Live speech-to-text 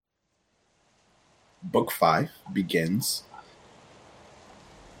Book 5 begins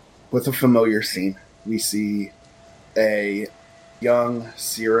with a familiar scene. We see a young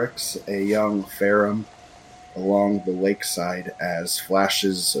Syrinx, a young Farum, along the lakeside as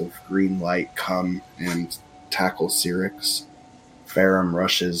flashes of green light come and tackle Syrinx. Farum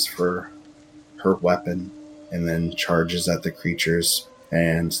rushes for her weapon and then charges at the creatures,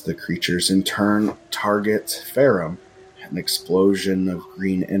 and the creatures in turn target Farum. An explosion of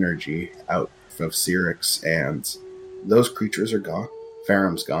green energy out of Syrinx, and those creatures are gone.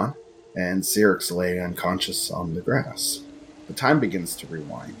 Farum's gone, and Syrinx lay unconscious on the grass. The time begins to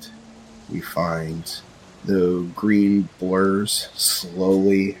rewind. We find the green blurs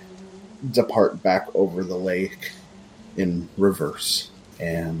slowly depart back over the lake in reverse,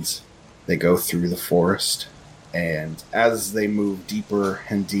 and they go through the forest. And as they move deeper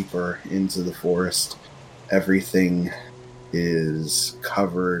and deeper into the forest, everything is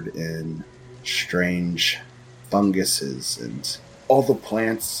covered in strange funguses, and all the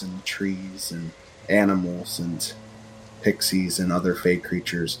plants and trees and animals and pixies and other fey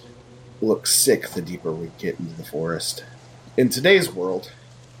creatures look sick the deeper we get into the forest. In today's world,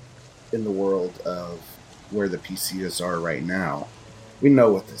 in the world of where the PCs are right now, we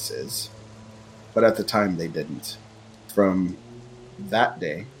know what this is, but at the time they didn't. From that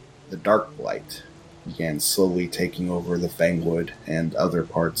day, the Dark Blight began slowly taking over the Fangwood and other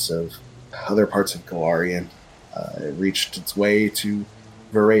parts of Golarion. It reached its way to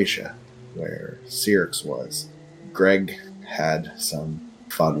Verasia, where Syrinx was. Greg had some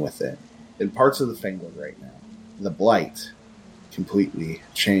fun with it. In parts of the Fangwood right now, the Blight completely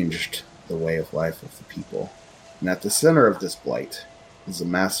changed the way of life of the people. And at the center of this Blight is a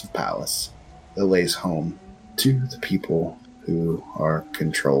massive palace that lays home to the people who are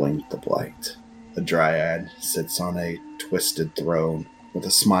controlling the Blight. The Dryad sits on a twisted throne with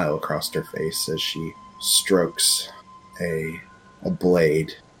a smile across her face as she strokes a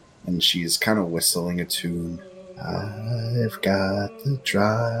blade, and she's kind of whistling a tune. I've got the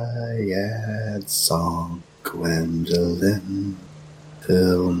Dryad song, Gwendolyn.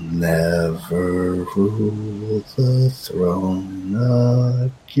 He'll never rule the throne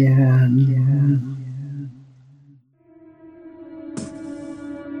again.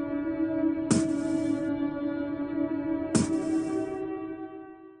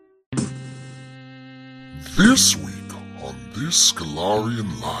 This week on This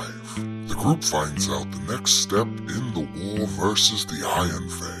Golarion Live, the group finds out the next step in the war versus the Iron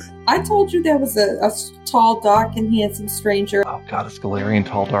Fae. I told you there was a tall, dark, and handsome stranger. Oh god, is Golarion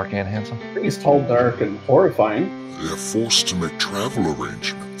tall, dark, and handsome? I think he's tall, dark, and horrifying. They're forced to make travel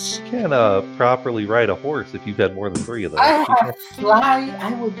arrangements. You can't properly ride a horse if you've had more than 3 of those. I fly,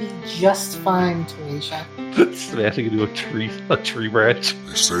 I will be just fine, Teresia. Smashing into a tree branch.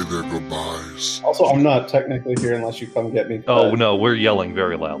 They say their goodbyes. Also, I'm not technically here unless you come get me. Oh no, we're yelling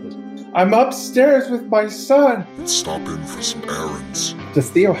very loudly. I'm upstairs with my son. And stop in for some errands.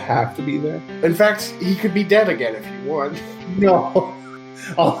 Does Theo have to be there? In fact, he could be dead again if you want. No.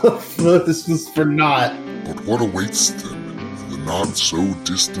 All of this was for naught. But what awaits them in the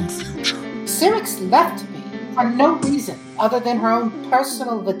not-so-distant future? Syrinx left me for no reason other than her own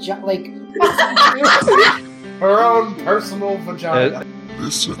personal vagina. Her own personal vagina.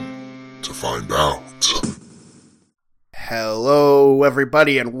 Listen to find out. Hello,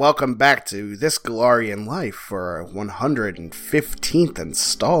 everybody, and welcome back to This Golarion Life for our 115th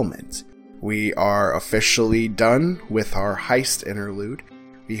installment. We are officially done with our heist interlude.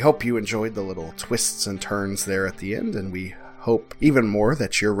 We hope you enjoyed the little twists and turns there at the end, and we hope even more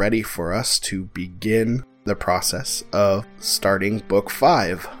that you're ready for us to begin the process of starting Book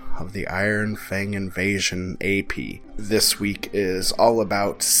 5 of the Iron Fang Invasion AP. This week is all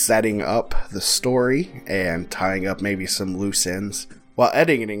about setting up the story and tying up maybe some loose ends. While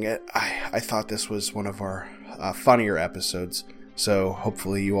editing it, I thought this was one of our funnier episodes, so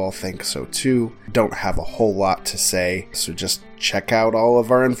hopefully you all think so too. Don't have a whole lot to say, so just check out all of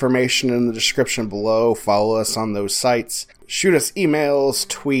our information in the description below, follow us on those sites, shoot us emails,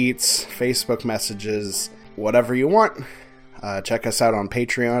 tweets, Facebook messages, whatever you want. Check us out on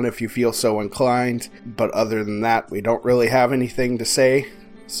Patreon if you feel so inclined, but other than that, we don't really have anything to say,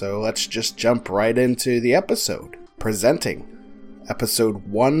 so let's just jump right into the episode. Presenting episode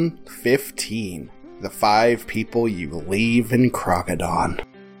 115, The 5 People You Leave in Krogadon.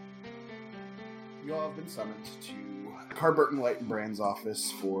 You all have been summoned to Carburton Light and Brand's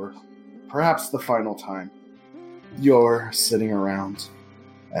office for perhaps the final time. You're sitting around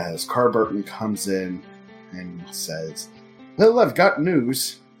as Carburton comes in and says, "Well, I've got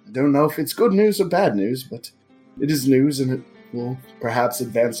news. I don't know if it's good news or bad news, but it is news, and it will perhaps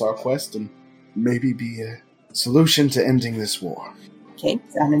advance our quest and maybe be a solution to ending this war. Okay,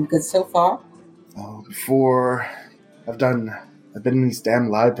 sounding good so far. Before I've been in these damn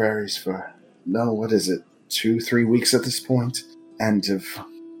libraries for, 2-3 weeks at this point, and have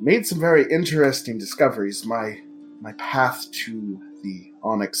made some very interesting discoveries. My path to the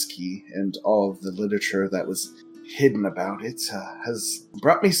Onyx Key and all of the literature that was hidden about it has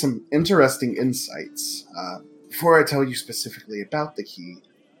brought me some interesting insights. Before I tell you specifically about the key,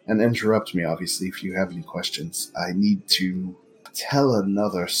 and interrupt me obviously if you have any questions, I need to tell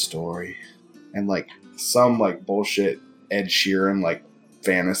another story. And some bullshit Ed Sheeran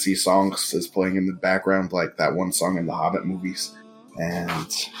fantasy songs is playing in the background, like that one song in the Hobbit movies.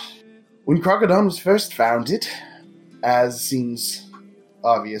 And when Crocodon was first founded, as seems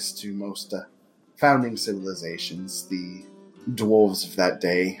obvious to most founding civilizations, the dwarves of that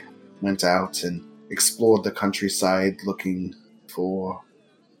day went out and explored the countryside looking for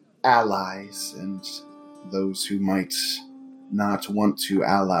allies and those who might not want to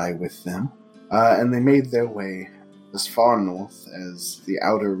ally with them. And they made their way as far north as the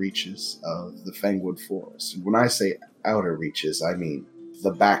outer reaches of the Fangwood Forest. And when I say outer reaches, I mean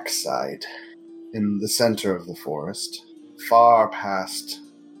the backside, in the center of the forest, far past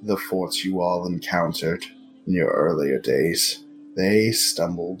the forts you all encountered in your earlier days. They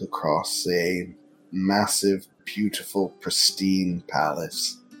stumbled across a massive, beautiful, pristine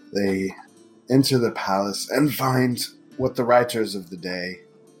palace. They enter the palace and find what the writers of the day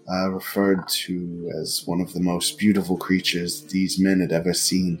referred to as one of the most beautiful creatures these men had ever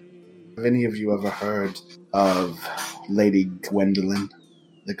seen. Have any of you ever heard of Lady Gwendolyn,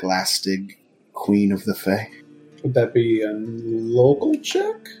 the Glastig, Queen of the Fae? Would that be a local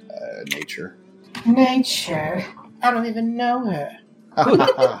check? Nature. Nature. I don't even know her.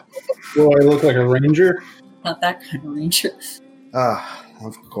 Do I look like a ranger? Not that kind of ranger.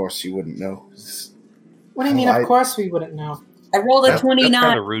 Of course you wouldn't know. What do you mean, of course we wouldn't know? I rolled a That's 29.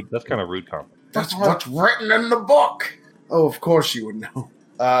 kind of rude. That's kind of rude comment. That's what's written in the book! Oh, of course you would know.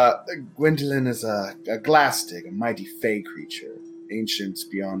 Gwendolyn is a Glastig, a mighty fae creature, ancient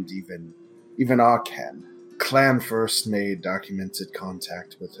beyond even our ken. Clan first made documented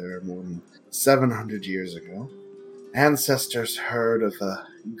contact with her more than 700 years ago. Ancestors heard of a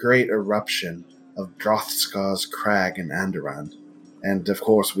great eruption of Drothskar's Crag in Andoran. And of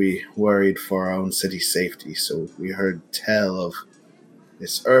course we worried for our own city's safety, so we heard tell of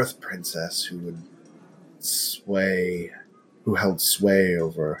this Earth Princess who held sway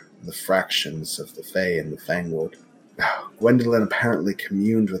over the fractions of the Fae and the Fangwood. Gwendolyn apparently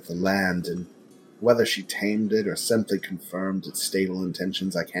communed with the land, and whether she tamed it or simply confirmed its stable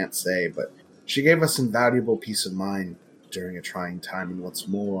intentions, I can't say, but she gave us invaluable peace of mind during a trying time, and what's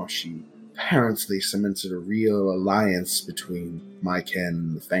more, she apparently cemented a real alliance between my kin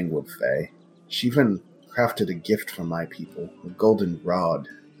and the Fangwood Fae. She even crafted a gift for my people, a golden rod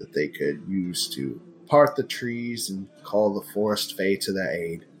that they could use to part the trees and call the forest fae to their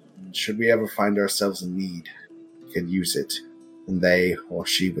aid. And should we ever find ourselves in need, we could use it, and they or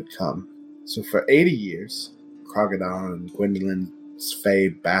she would come. So for 80 years, Crocodon and Gwendolyn's fae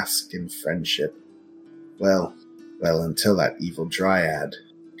basked in friendship. Well, until that evil dryad,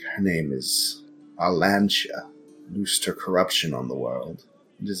 her name is Arlantia, loosed her corruption on the world.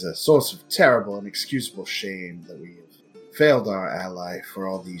 It is a source of terrible and inexcusable shame that we have failed our ally for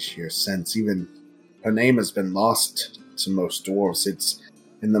all these years since. Even her name has been lost to most dwarves. It's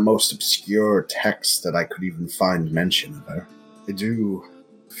in the most obscure texts that I could even find mention of her.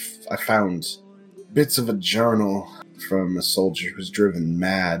 I found bits of a journal from a soldier who was driven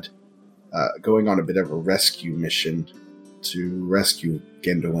mad, going on a bit of a rescue mission to rescue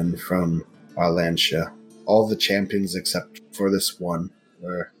Gwendolyn from Arlantia. All the champions except for this one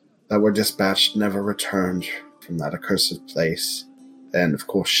that were dispatched never returned from that accursed place. And of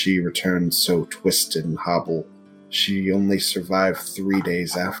course she returned so twisted and hobbled. She only survived 3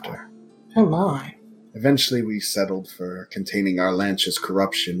 days after. Oh my. Eventually we settled for containing Arlantia's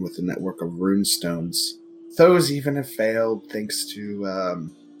corruption with a network of runestones. Those even have failed thanks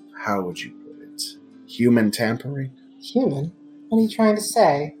to, how would you put it? Human tampering? Human? What are you trying to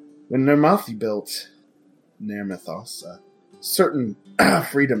say? When Nermathi built Nermathos, certain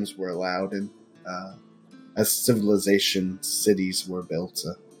freedoms were allowed, and as civilization cities were built,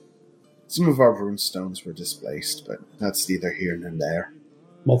 some of our runestones were displaced, but that's neither here nor there.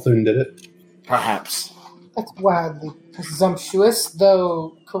 Multhun did it. Perhaps. That's wildly presumptuous,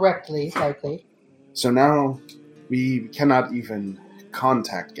 though correctly, likely. So now we cannot even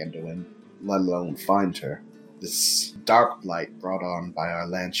contact Gwendolyn, let alone find her. This dark blight brought on by our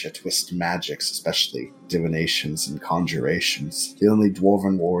Lancia twist magics, especially divinations and conjurations. The only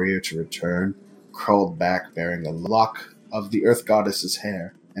dwarven warrior to return crawled back bearing a lock of the Earth Goddess's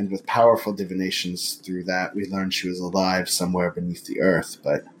hair, and with powerful divinations through that, we learned she was alive somewhere beneath the earth,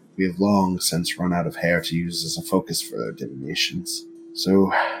 but we have long since run out of hair to use as a focus for our divinations.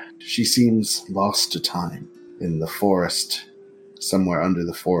 So, she seems lost to time in the forest, somewhere under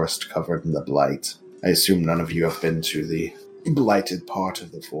the forest covered in the blight. I assume none of you have been to the blighted part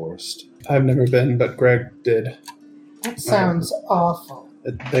of the forest. I've never been, but Greg did. That sounds awful.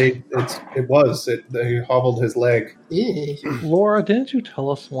 They hobbled his leg. Ew. Laura, didn't you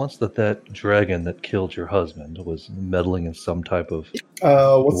tell us once that dragon that killed your husband was meddling in some type of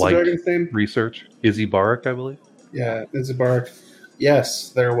What's Light. the dragon's name? research? Izzy Barak, I believe. Yeah, Izabark. Yes,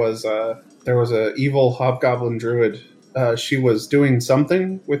 there was a evil hobgoblin druid. She was doing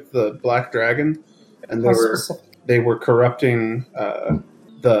something with the black dragon, and they were corrupting.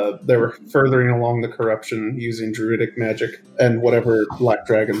 They were furthering along the corruption using druidic magic and whatever black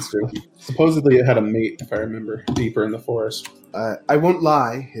dragons do. Supposedly, it had a mate, if I remember, deeper in the forest. I won't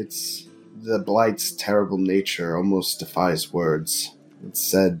lie, it's the blight's terrible nature almost defies words. It's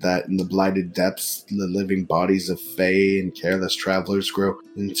said that in the blighted depths, the living bodies of fae and careless travelers grow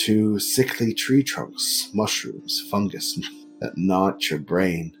into sickly tree trunks, mushrooms, fungus that gnaw at your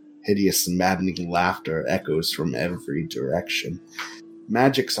brain. Hideous and maddening laughter echoes from every direction.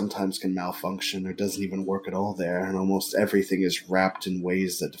 Magic sometimes can malfunction or doesn't even work at all there, and almost everything is wrapped in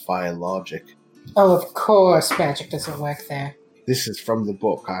ways that defy logic. Oh, of course magic doesn't work there. This is from the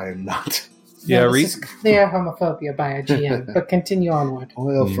book, I am not. Yeah, No, this is clear homophobia by our GM, but continue onward.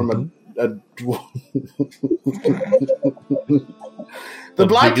 Oil from a dwarf. The A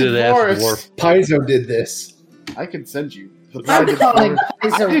blighted bigoted-ass forest. Paizo did this. I can send you. The I'm blighted calling forest. I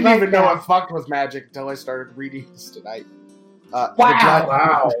Paizo didn't right even know now. I fucked with magic until I started reading this tonight.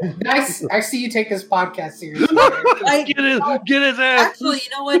 Wow. Nice. I see you take this podcast seriously. Get his ass! Actually, you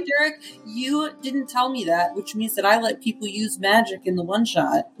know what, Derek? You didn't tell me that, which means that I let people use magic in the one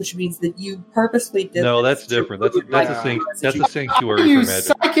shot, which means that you purposely did. No, this that's to different. That's ruin my that's a situation. sanctuary I for use magic.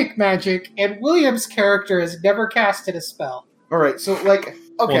 psychic magic, and William's character has never casted a spell. All right, so okay.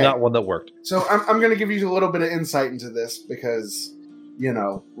 Well, not one that worked. So I'm going to give you a little bit of insight into this because,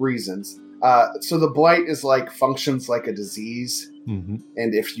 reasons. So the blight is functions like a disease, Mm-hmm.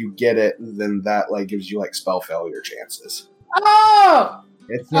 and if you get it, then that gives you spell failure chances. Oh!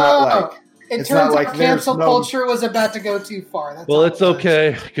 It's not It It's turns not like out cancel there's no- culture was about to go too far. That's Well, all it's it was.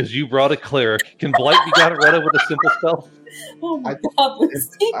 okay because you brought a cleric. Can blight be got rid of with a simple spell? Oh my I- god,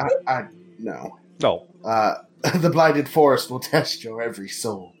 Lucy. no. No. The blighted forest will test your every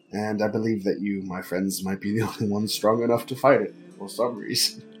soul, and I believe that you, my friends, might be the only ones strong enough to fight it for some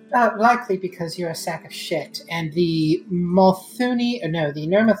reason. Likely because you're a sack of shit, and the Malthuni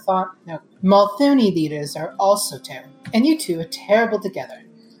leaders are also terrible, and you two are terrible together.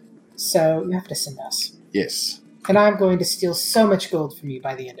 So you have to send us, Yes. and I'm going to steal so much gold from you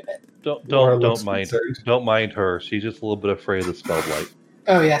by the end of it. Laura Don't looks mind her. concerned. Don't mind her. She's just a little bit afraid of the spell blight.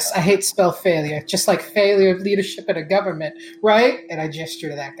 Oh yes, I hate spell failure, just like failure of leadership in a government, right? And I gesture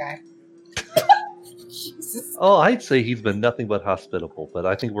to that guy. Jesus. Oh, I'd say he's been nothing but hospitable, but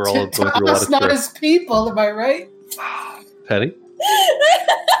I think we're all going through a lot Thomas of not stress. his people, am I right? Petty,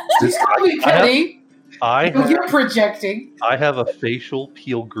 Probably Kenny. You're projecting. I have a facial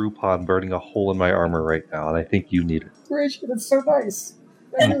peel Groupon burning a hole in my armor right now, and I think you need it. Rachel, that's so nice.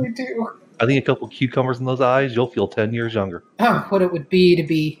 I really do. I think a couple cucumbers in those eyes, you'll feel 10 years younger. Oh, what it would be to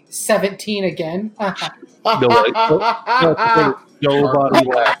be 17 again. Nobody laughs.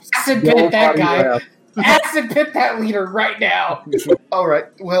 Acid bit that Nobody guy. laughs. Acid bit that leader right now. All right.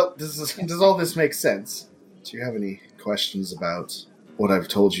 Well, does all this make sense? Do you have any questions about what I've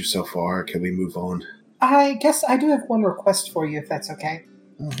told you so far? Can we move on? I guess I do have one request for you, if that's okay.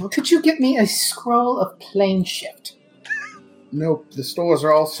 Uh-huh. Could you get me a scroll of plane shift? Nope. The stores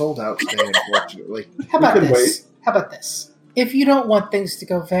are all sold out today, unfortunately. How about can this? How about this? If you don't want things to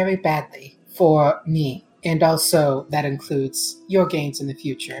go very badly for me, and also that includes your gains in the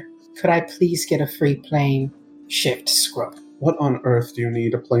future, could I please get a free plane shift scroll? What on earth do you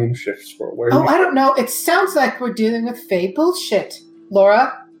need a plane shift for? Where? Oh, I don't know. It sounds like we're dealing with Fae bullshit.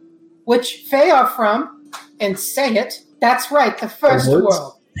 Laura, which Fae are from, and say it. That's right, the first woods?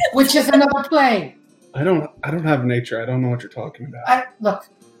 world, which is another plane. I don't have nature. I don't know what you're talking about. Look,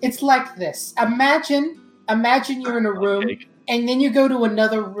 it's like this. Imagine you're in a room, and then you go to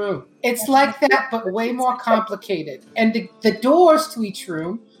another room. It's like that, but way more complicated. And the doors to each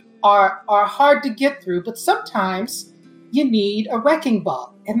room are hard to get through, but sometimes you need a wrecking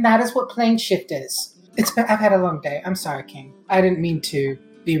ball, and that is what plane shift is. I've had a long day. I'm sorry, King. I didn't mean to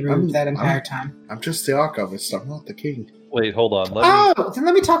be rude that entire time. I'm just the archivist. I'm not the king. Wait, hold on. Then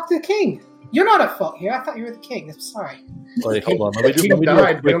let me talk to the king. You're not at fault here. I thought you were the king. I'm sorry. Wait, hold on. Let me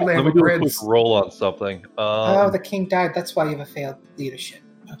do a quick roll on something. The king died. That's why you have a failed leadership.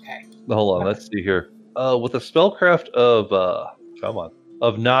 Okay. Hold on. Let's see here. With a spellcraft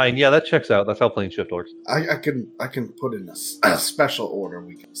of 9. Yeah, that checks out. That's how plane shift works. I can put in a special order.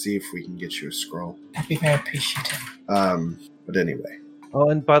 We can see if we can get you a scroll. I'd be very appreciative. But anyway. Oh,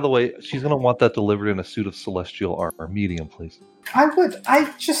 and by the way, she's going to want that delivered in a suit of celestial armor. Medium, please. I would.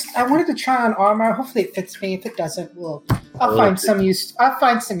 I wanted to try on armor. Hopefully it fits me. If it doesn't, I'll find some use. I'll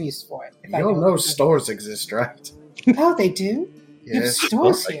find some use for it. You all know stores exist, right? Oh, they do? Yes. You have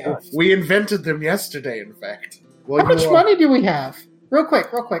stores here. We invented them yesterday, in fact. How much money do we have? Real quick,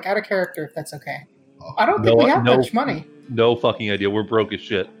 out of character, if that's okay. I don't think we have much money. No fucking idea. We're broke as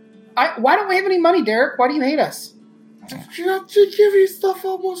shit. Why don't we have any money, Derek? Why do you hate us? You have to give me stuff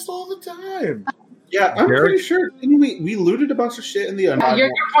almost all the time. Yeah, I'm pretty sure. Didn't we looted a bunch of shit in the Your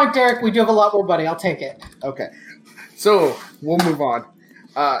point, Derek. We do have a lot more money. I'll take it. Okay. So, we'll move on.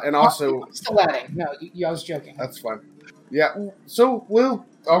 And also... I'm still adding. No, I was joking. That's fine. Yeah, so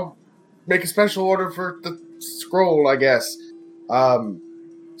I'll make a special order for the scroll, I guess.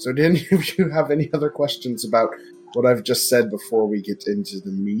 So did any of you have any other questions about what I've just said before we get into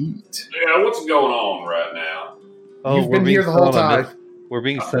the meat? Yeah, what's going on right now? Oh, You've been here the whole time. We're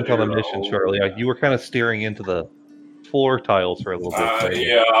being sent on a mission, Charlie. You were kind of staring into the floor tiles for a little bit.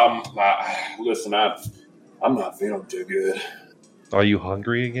 Yeah, listen, I'm not feeling too good. Are you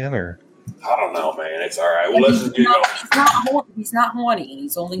hungry again, or? I don't know, man. It's all right. Well, let's just get going. He's not horny.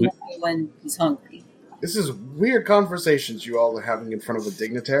 He's only horny when he's hungry. This is weird conversations you all are having in front of a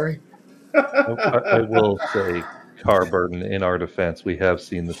dignitary. I will say, Carburden, in our defense, we have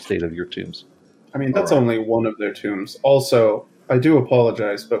seen the state of your tombs. I mean, that's only one of their tombs. Also, I do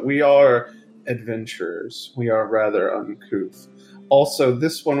apologize, but we are adventurers. We are rather uncouth. Also,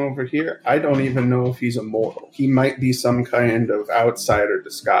 this one over here, I don't even know if he's immortal. He might be some kind of outsider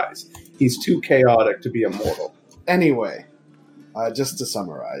disguise. He's too chaotic to be immortal. Anyway, just to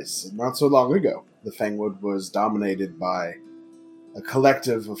summarize, not so long ago, the Fangwood was dominated by a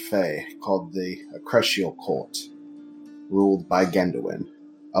collective of Fae called the Acretial Court, ruled by Genduin.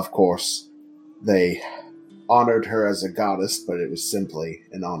 Of course, they honored her as a goddess, but it was simply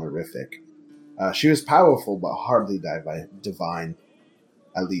an honorific. She was powerful, but hardly divine.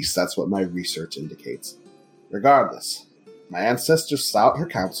 At least that's what my research indicates. Regardless, my ancestors sought her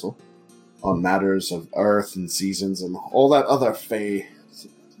counsel on matters of earth and seasons and all that other Fae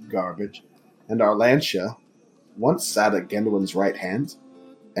garbage. And Arlantia once sat at Genduin's right hand,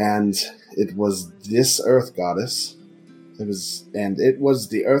 and it was this earth goddess. It was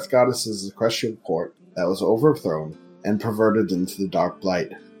the earth goddess's Acretial court that was overthrown and perverted into the dark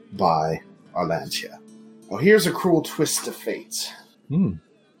blight by Arlantia. Now here's a cruel twist of fate.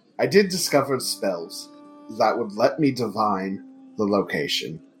 I did discover spells that would let me divine the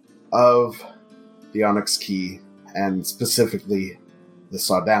location of the Onyx Key, and specifically the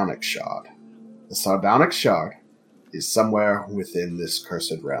Sardonic Shard. The Sardonic Shard is somewhere within this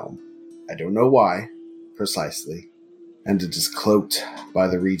cursed realm. I don't know why, precisely, and it is cloaked by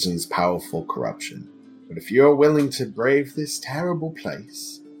the region's powerful corruption. But if you are willing to brave this terrible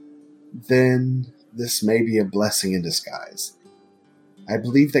place, then this may be a blessing in disguise. I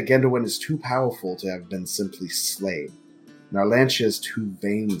believe that Genduin is too powerful to have been simply slain, and Arlantia is too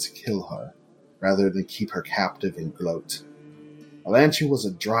vain to kill her, rather than keep her captive and gloat. Arlantia was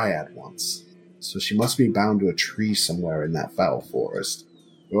a dryad once, so she must be bound to a tree somewhere in that foul forest.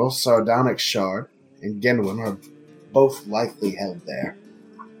 The Sardonic Shard and Genduin are both likely held there,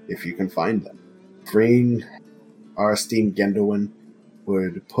 if you can find them. Freeing our esteemed Genduin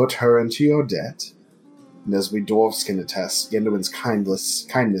would put her into your debt, and as we dwarves can attest, Genduin's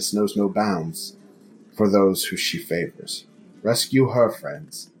kindness knows no bounds for those who she favors. Rescue her,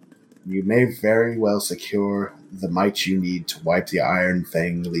 friends. You may very well secure the might you need to wipe the Iron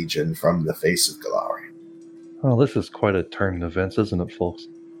Fang Legion from the face of Golarion. Well, this is quite a turn in events, isn't it, folks?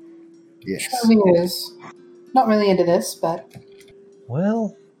 Yes. It is. Not really into this, but...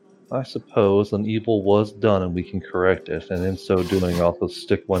 Well, I suppose an evil was done and we can correct it, and in so doing also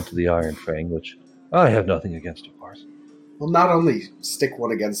stick one to the Iron Fang, which I have nothing against, of course. Well, not only stick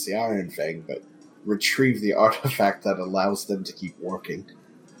one against the Iron Fang, but retrieve the artifact that allows them to keep working.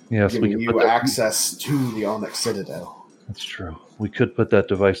 Yes, giving you access to the Onyx Citadel. That's true. We could put that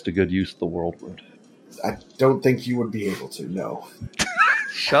device to good use, the World Wound. I don't think you would be able to, no.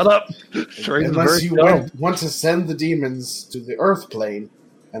 Shut up! Unless you want to send the demons to the Earth plane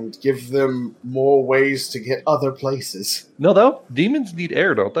and give them more ways to get other places. No, though. Demons need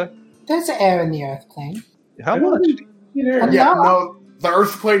air, don't they? There's air in the earth plane. How much? No, the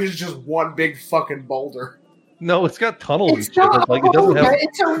Earth plane is just one big fucking boulder. No, it's got tunnels It's and shit. not Like, it doesn't have.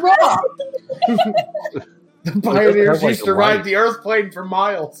 it's a rock. The pioneers have, like, used to a ride light. the Earth plane for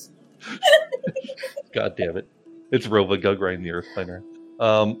miles. God damn it! It's Rovagug riding the Earth plane.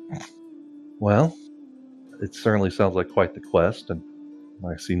 Well, it certainly sounds like quite the quest, and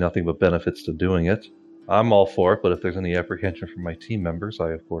I see nothing but benefits to doing it. I'm all for it, but if there's any apprehension from my team members,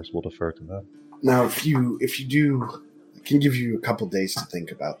 I of course will defer to them. Now, if you do, I can give you a couple days to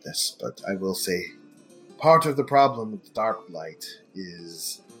think about this, but I will say part of the problem with the Dark Light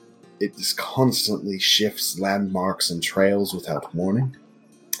is it just constantly shifts landmarks and trails without warning,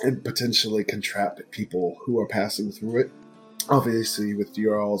 and potentially can trap people who are passing through it. Obviously, with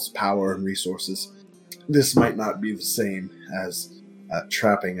your all's power and resources, this might not be the same as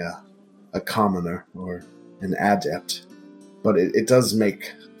trapping a commoner or an adept, but it does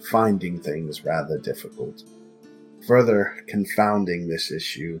make finding things rather difficult. Further confounding this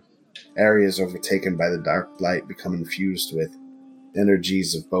issue, areas overtaken by the Dark Light become infused with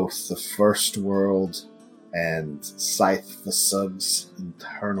energies of both the First World and Scythe Vasug's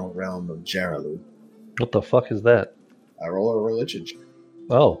internal realm of Jeralu. What the fuck is that? I roll a religion check.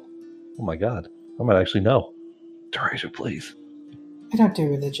 Oh my god. I might actually know. Teresa, please. I don't do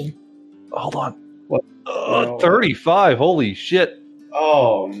religion. Hold on. What? 35. Holy shit.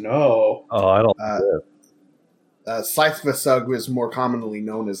 Oh, no. Oh, I don't. Scythe Vasug is more commonly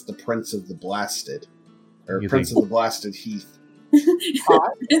known as the Prince of the Blasted, or You Prince think- of the Blasted Heath.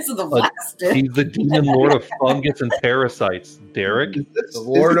 It's the blasted. He's the demon lord of fungus and parasites. Derek? The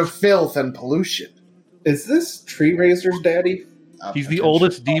Lord of Filth and Pollution. Is this Tree Razor's daddy? He's the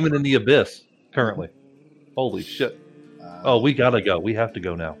oldest demon in the abyss, currently. Holy shit. Oh, we gotta go. We have to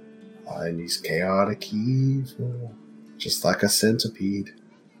go now. And he's chaotic evil, just like a centipede.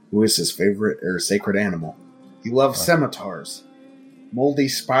 Who is his favorite or sacred animal? He loves scimitars, moldy,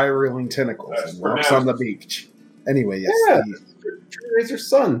 spiraling tentacles, That's and walks pronounced. on the beach. Anyway, yes. Yeah. Tree Razor's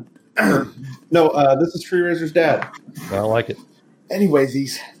son. No, this is Tree Razor's dad. I don't like it. Anyway,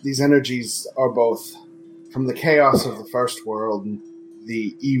 these energies are both from the chaos of the First World and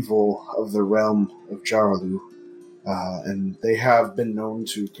the evil of the realm of Jaralu, and they have been known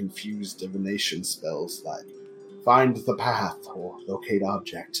to confuse divination spells like Find the Path or Locate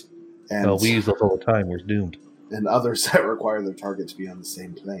Object, and, We use those all the time. We're doomed. and others that require their target to be on the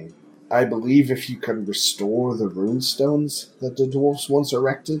same plane. I believe if you can restore the runestones that the dwarves once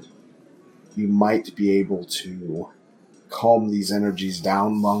erected, you might be able to calm these energies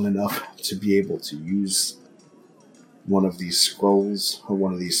down long enough to be able to use one of these scrolls or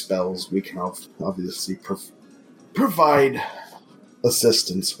one of these spells. We can obviously provide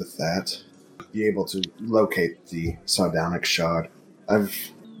assistance with that. Be able to locate the Sardonic Shard. I've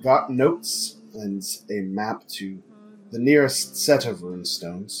got notes and a map to the nearest set of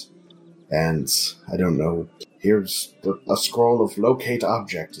runestones. And I don't know, here's a scroll of Locate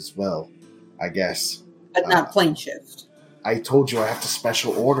Object as well, I guess. But not plane shift. I told you I have to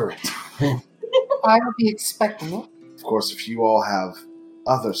special order it. I will be expecting it. Of course, if you all have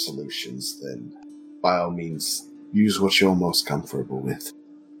other solutions, then by all means, use what you're most comfortable with.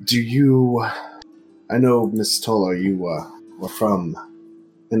 I know, Miss Toller, you were from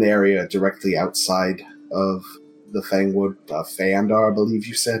an area directly outside of the Fangwood, Fayandar, I believe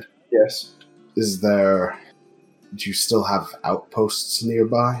you said? Yes. Do you still have outposts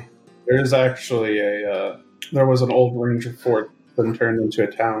nearby? There is actually there was an old ranger fort that turned into a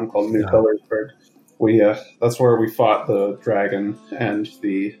town called New Colorsburg. That's where we fought the dragon and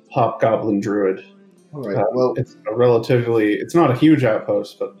the hobgoblin druid. All right, well, It's it's not a huge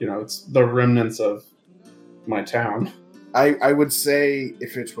outpost, but, it's the remnants of my town. I would say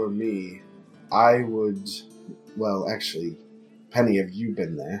if it were me, actually, Penny, have you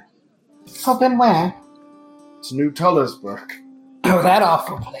been there? Oh, been where? To New Tullersburg. Oh, that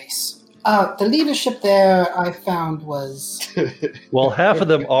awful place. The leadership there I found was... Well, half of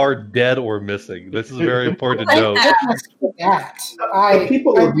them are dead or missing. This is very important to note. I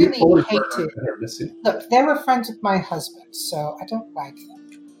People I would be really older hate for to... they're missing. Look, they were friends with my husband, so I don't like them.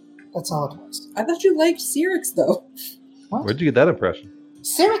 That's all it was. I thought you liked Cyrix, though. What? Where'd you get that impression?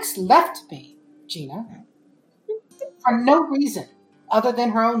 Cyrix left me, Gina, for no reason other than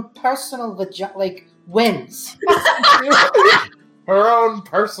her own personal whims. Her own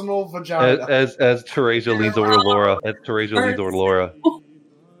personal vagina. As Teresia leans over to Laura,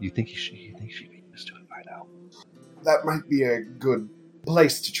 you think she beat this to it by now? That might be a good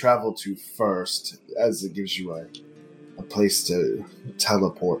place to travel to first, as it gives you a a place to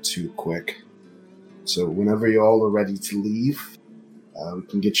teleport to quick. So whenever you all are ready to leave, we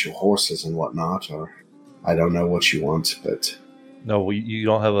can get you horses and whatnot, or I don't know what you want, but... No, you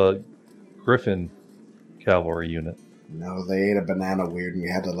don't have a Griffin cavalry unit. No, they ate a banana weird and we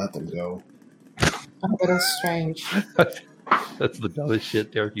had to let them go. Oh, that is strange. That's the dumbest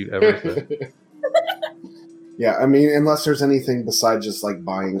shit, Derek, you've ever said. Yeah, I mean, unless there's anything besides just, like,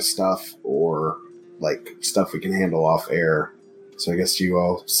 buying stuff or, like, stuff we can handle off air. So I guess you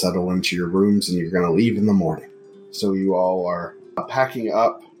all settle into your rooms and you're going to leave in the morning. So you all are packing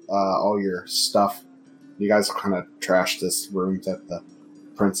up all your stuff. You guys kind of trashed this room that the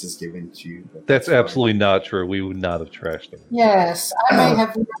prince has given to you. That's absolutely not true. We would not have trashed it. Yes, I may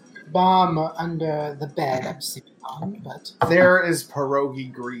have left a bomb under the bed I'm sleeping on, but... There is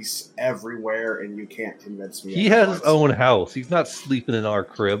pierogi grease everywhere, and you can't convince me. He has his own house. He's not sleeping in our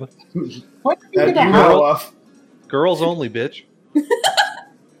crib. What do you That think you of know of. Girls only, bitch.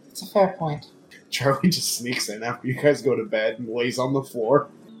 It's a fair point. Charlie just sneaks in after you guys go to bed and lays on the floor.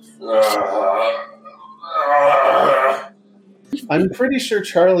 I'm pretty sure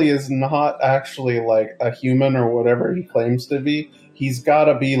Charlie is not actually like a human or whatever he claims to be. He's got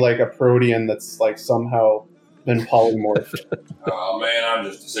to be like a protean that's like somehow been polymorphed. Oh man, I'm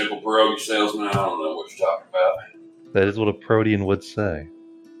just a simple pierogi salesman. I don't know what you're talking about. That is what a protean would say.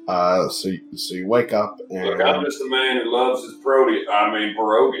 So you wake up and Look, I'm just a man who loves his pierogies.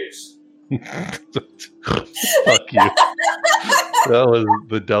 Fuck you. That was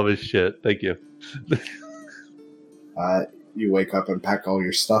the dumbest shit. Thank you. You wake up and pack all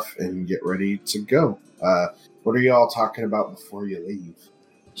your stuff and get ready to go. What are you all talking about before you leave?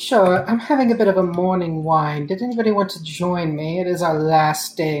 Sure, I'm having a bit of a morning wine. Did anybody want to join me? It is our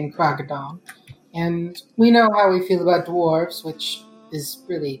last day in Krogadon. And we know how we feel about dwarves, which is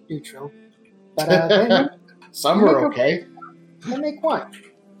really neutral. But some are okay. They make wine.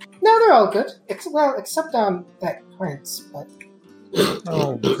 No, they're all good. Except that prince, but...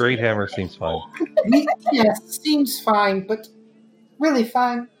 Oh, Great Hammer seems fine. Yes, seems fine, but really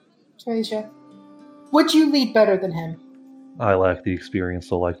fine, Treasure. Would you lead better than him? I lack the experience,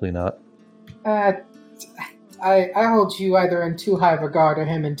 so likely not. I hold you either in too high regard or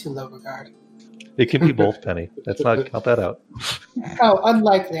him in too low regard. It can be both, Penny. Let's not count that out. Oh,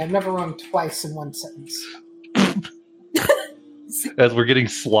 unlikely. I'm never wrong twice in one sentence. As we're getting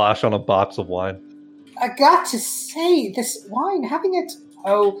sloshed on a box of wine. I got to say, this wine, having it,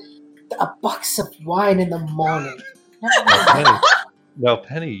 a box of wine in the morning. Now,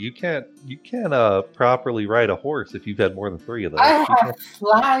 Penny, you can't properly ride a horse if you've had more than 3 of those.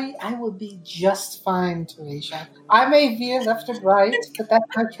 I will be just fine, Teresa. I may veer left or right, but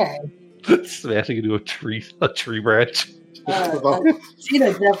that's okay. Smashing into a tree branch.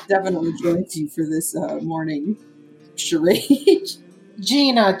 Gina definitely joins you for this morning charade.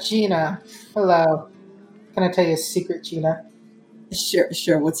 Gina, hello. Can I tell you a secret, Gina?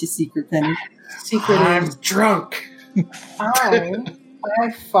 Sure. What's your secret, Penny? I'm drunk.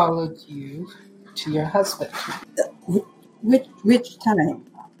 I followed you to your husband. Which time?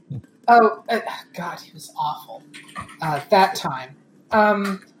 Oh, God, he was awful. That time.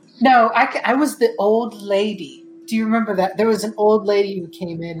 No, I was the old lady. Do you remember that? There was an old lady who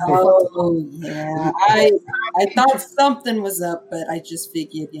came in. Oh, yeah. I thought something was up, but I just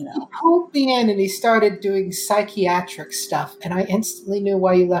figured, He pulled me in and he started doing psychiatric stuff, and I instantly knew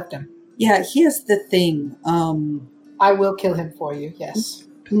why you left him. Yeah, here's the thing. I will kill him for you, yes.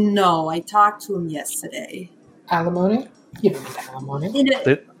 No, I talked to him yesterday. Alimony? You don't need alimony.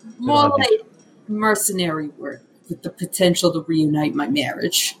 More like mercenary work with the potential to reunite my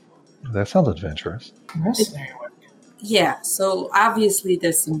marriage. That sounds adventurous. Mercenary work? Yeah, so obviously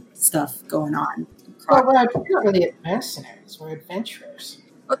there's some stuff going on. Well, we're not really mercenaries. We're adventurers.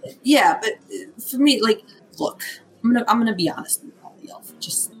 Yeah, but for me, look, I'm gonna be honest with you all for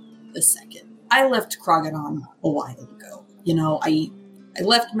just a second. I left Krogadon a while ago. I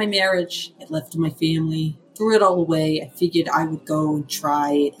left my marriage, I left my family, threw it all away. I figured I would go and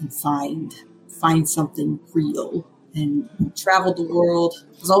try and find something real and travel the world.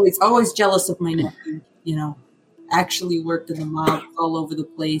 I was always jealous of my nephew, actually worked in the mob all over the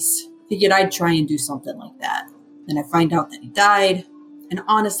place. Figured I'd try and do something like that. Then I find out that he died, and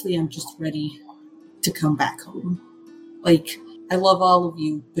honestly, I'm just ready to come back home. I love all of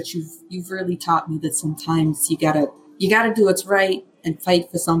you, but you've really taught me that sometimes you gotta do what's right and fight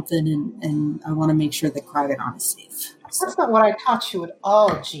for something, and I want to make sure that Krogadon is safe. That's not what I taught you at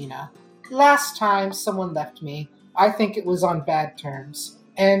all, Gina. Last time someone left me, I think it was on bad terms,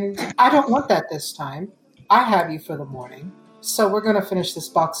 and I don't want that this time. I have you for the morning, so we're going to finish this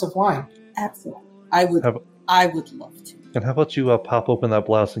box of wine. Absolutely. I I would love to. And how about you pop open that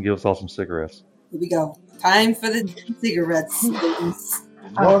blouse and give us all some cigarettes? Here we go. Time for the cigarettes, ladies.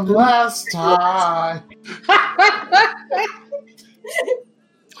 One last time.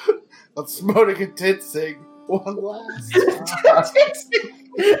 Let's smoke a tit sing. One last time.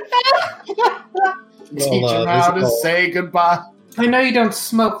 Teach him how to say goodbye. I know you don't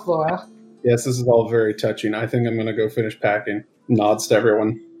smoke, Laura. Yes, this is all very touching. I think I'm going to go finish packing. Nods to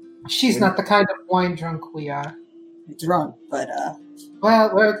everyone. She's not the kind of wine drunk we are. Drunk, but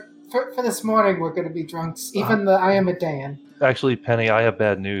Well, for this morning, we're going to be drunks. Even I am a Dan. Actually, Penny, I have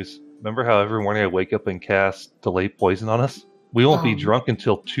bad news. Remember how every morning I wake up and cast Delay Poison on us? We won't be drunk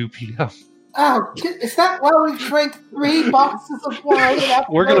until 2 p.m. Oh, is that why we drank 3 boxes of wine?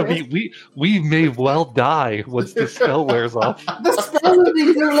 We're going to be... We may well die once the spell wears off. The spell will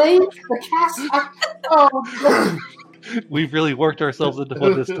be delayed. The cast... Oh, We've really worked ourselves into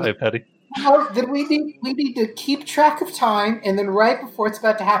one this time, Penny. well, then we need to keep track of time, and then right before it's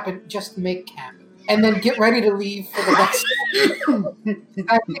about to happen, just make camp. And then get ready to leave for the next one.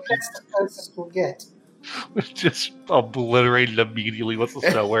 I think that's the closest we'll get. Just obliterated immediately once the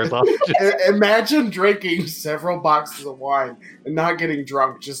snow wears off. Imagine drinking several boxes of wine and not getting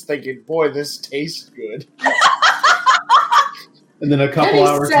drunk, just thinking, boy, this tastes good. And then a couple Penny's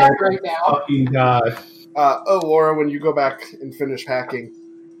hours sad later, right now. fucking die. Laura, when you go back and finish packing,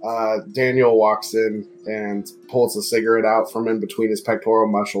 Daniel walks in and pulls a cigarette out from in between his pectoral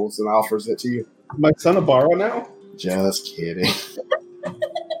muscles and offers it to you. My son a borrow now? Just kidding.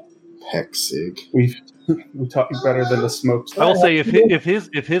 Peck sig. We taught you better than the smoke. I will say, if his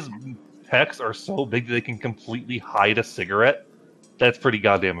pecs are so big that they can completely hide a cigarette, that's pretty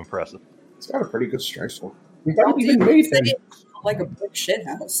goddamn impressive. He's got a pretty good strike force. We haven't even made him. like a brick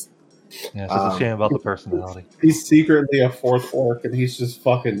shithouse. Yeah, it's just a shame about the personality. He's secretly a 4th orc, and he's just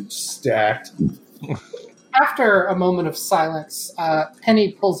fucking stacked. After a moment of silence,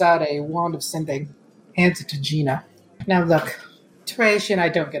 Penny pulls out a wand of sending, hands it to Gina. Now look, Teresia and I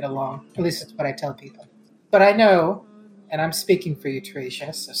don't get along. At least that's what I tell people. But I know, and I'm speaking for you,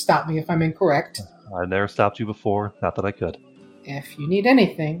 Teresia, so stop me if I'm incorrect. I've never stopped you before, not that I could. If you need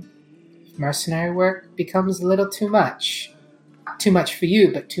anything, if mercenary work becomes a little too much for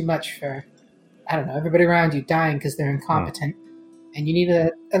you, but too much for, I don't know, everybody around you dying because they're incompetent, and you need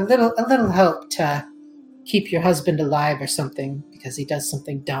a little help to keep your husband alive or something because he does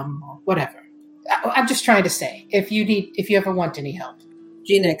something dumb or whatever. I'm just trying to say, if you ever want any help.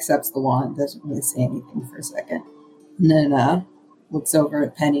 Gina accepts the wand, doesn't really say anything for a second, and then looks over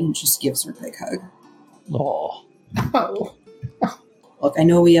at Penny and just gives her a big hug. Oh. Oh. Look, I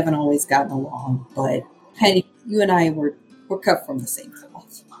know we haven't always gotten along, but Penny, you and I were cut from the same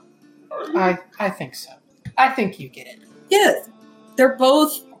cloth. I think so. I think you get it. Yeah, they're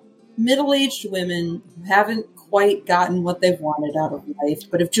both middle-aged women who haven't quite gotten what they've wanted out of life,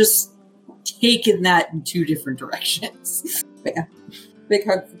 but have just taken that in 2 different directions. But yeah, big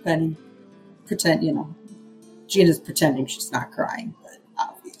hug for Penny. Pretend, Gina's pretending she's not crying, but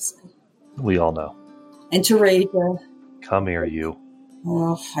obviously. We all know. And Teresia. Come here, you.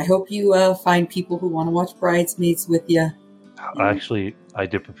 I hope you find people who want to watch Bridesmaids with you. Actually, I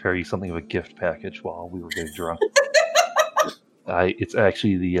did prepare you something of a gift package while we were getting drunk. It's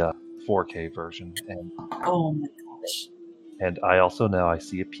actually the 4K version. And, oh my gosh. And I also now I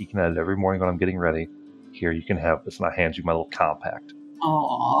see it peeking at it every morning when I'm getting ready. Here, you can have this, and I hand you my little compact.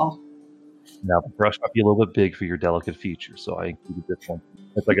 Aww. Now, the brush might be a little bit big for your delicate features, so I included this one.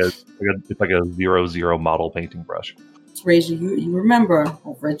 It's like a 0-0 model painting brush. Teresia, you remember,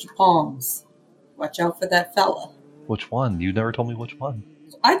 I've read your palms. Watch out for that fella. Which one? You never told me which one.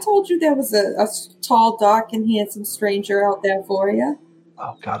 I told you there was a tall, dark, and handsome stranger out there for you.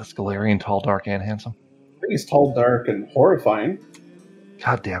 Oh, God, is Galarian tall, dark, and handsome? I think he's tall, dark, and horrifying.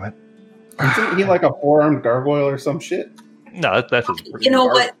 God damn it. Isn't he like a 4-armed gargoyle or some shit? No, that's his. You know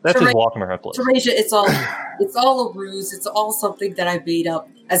what? That's his walking around clothes. Teresia, it's all a ruse. It's all something that I made up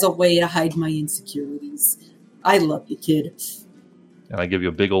as a way to hide my insecurities. I love you, kid. And I give you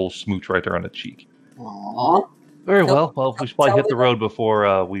a big old smooch right there on the cheek. Aww. Very well. Well, we should probably hit the road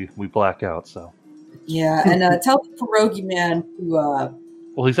before we black out, so. Yeah, and tell the pierogi man to...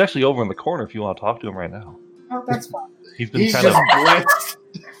 Well, he's actually over in the corner if you want to talk to him right now. Oh, that's fine. He's kind of blitzed.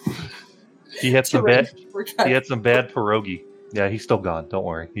 He had some bad pierogi. Yeah, he's still gone. Don't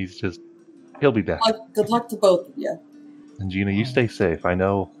worry. He'll be back. Good luck to both of you. And Gina, you stay safe. I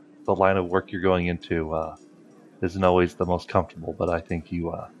know the line of work you're going into isn't always the most comfortable, but I think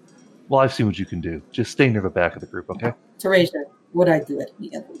you... well, I've seen what you can do. Just stay near the back of the group, okay? Teresia, would I do it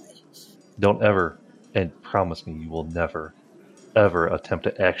the other way? Don't ever, and promise me you will never, ever attempt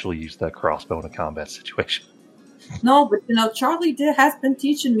to actually use that crossbow in a combat situation. No, but Charlie has been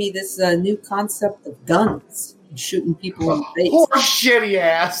teaching me this new concept of guns, and shooting people in the face. Poor shitty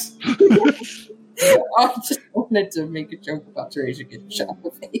ass. I just wanted to make a joke about Teresa getting shot in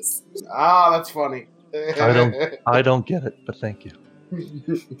the face. Ah, that's funny. I don't get it, but thank you.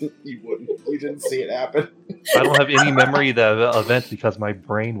 You wouldn't. You didn't see it happen. I don't have any memory of that event because my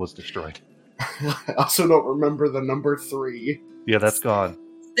brain was destroyed. I also don't remember the number 3. Yeah, that's gone.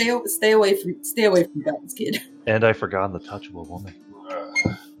 Stay away from guns, kid. And I've forgotten the touch of a woman.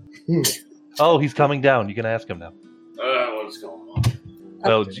 Oh, he's coming down. You can ask him now. What's going on?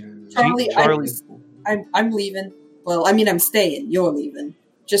 No, Charlie. Charlie. I'm leaving. Well, I mean, I'm staying. You're leaving.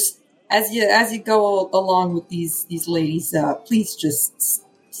 Just as you go along with these ladies, please just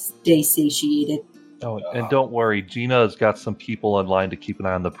stay satiated. Oh, and don't worry, Gina's got some people in line to keep an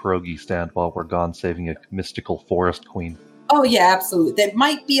eye on the pierogi stand while we're gone saving a mystical forest queen. Oh yeah, absolutely. There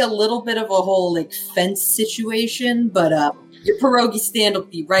might be a little bit of a whole fence situation, but your pierogi stand will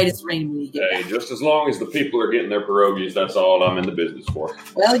be right as rain when you get back. Just as long as the people are getting their pierogies, that's all I'm in the business for.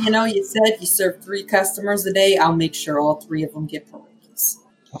 Well, you said you serve 3 customers a day. I'll make sure all 3 of them get pierogies.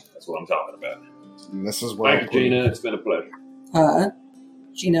 That's what I'm talking about. And this is where Thank you, Gina. It's been a pleasure.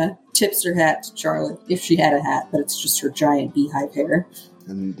 Gina tips her hat to Charlotte, if she had a hat, but it's just her giant beehive hair.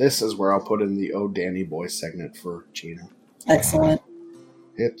 And this is where I'll put in the Oh Danny Boy segment for Gina. Excellent.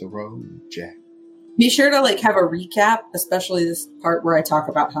 Hit the road, Jack. Be sure to have a recap, especially this part where I talk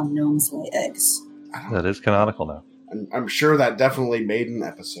about how gnomes lay eggs. That is canonical now. I'm sure that definitely made an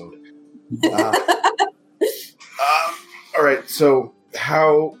episode. All right, so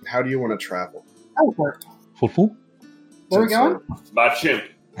how do you want to travel? Teleport. Full? Where are we going? By chimp.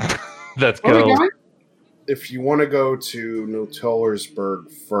 Let's Where are we go. going? If you want to go to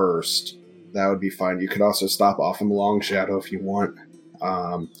Notollersburg first, that would be fine. You could also stop off in Long Shadow if you want,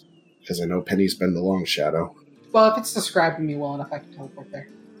 because I know Penny's been to Long Shadow. Well, if it's described to me well enough, I can teleport there.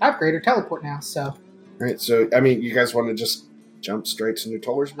 I have greater teleport now, so. All right, so, I mean, you guys want to just jump straight to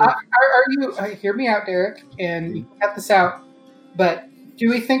Notollersburg? Are you, hear me out, Derek, and you can cut this out, but do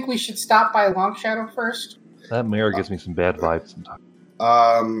we think we should stop by Long Shadow first? That mirror gives me some bad vibes sometimes.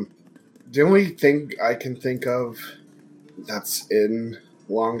 The only thing I can think of that's in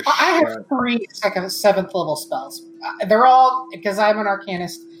Long Shadow... I have 3 7th level spells. They're all, because I'm an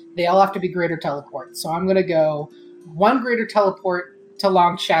Arcanist, they all have to be greater teleport. So I'm going to go 1 greater teleport to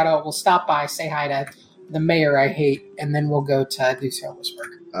Long Shadow. We'll stop by, say hi to the mayor I hate, and then we'll go to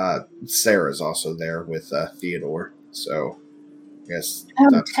Notollersburg. Sarah's also there with Theodore, so I guess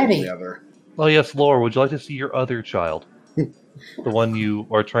that's Teddy. the other... Oh yes, Laura, would you like to see your other child? The one you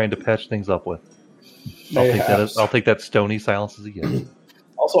are trying to patch things up with. I'll take that stony silence as a yes.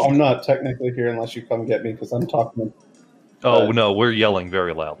 Also, I'm not technically here unless you come get me because I'm talking. Oh no, we're yelling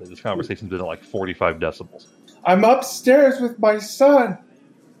very loudly. This conversation's been at 45 decibels. I'm upstairs with my son.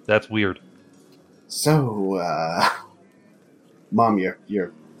 That's weird. So, Mom,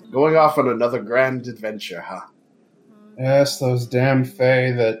 you're going off on another grand adventure, huh? Yes, those damn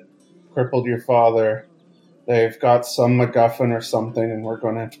Fae that crippled your father. They've got some MacGuffin or something, and we're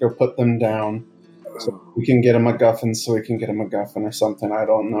going to have to go put them down. So we can get a MacGuffin or something. I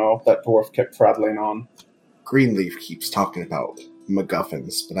don't know. That dwarf kept prattling on. Greenleaf keeps talking about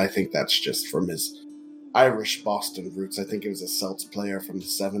MacGuffins, but I think that's just from his Irish Boston roots. I think it was a Celts player from the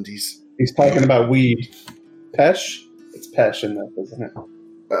 70s. He's talking about weed. Pesh? It's Pesh in that, isn't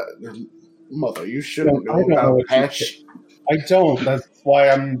it? Mother, you shouldn't know I don't know about what Pesh. I don't. That's why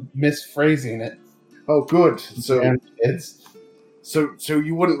I'm misphrasing it. Oh, good. Damn kids. So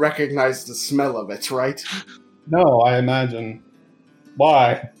you wouldn't recognize the smell of it, right? No, I imagine.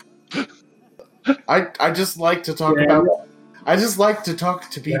 Why? I just like to talk about. I just like to talk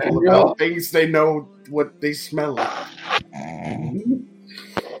to people about things they know what they smell like.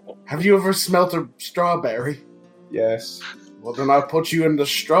 Have you ever smelt a strawberry? Yes. Well, then I'll put you in the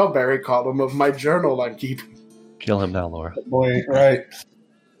strawberry column of my journal I'm keeping. Kill him now, Laura. Boy, right.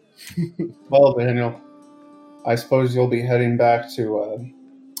 Well, Daniel, I suppose you'll be heading back to.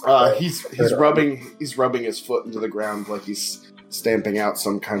 He's rubbing his foot into the ground like he's stamping out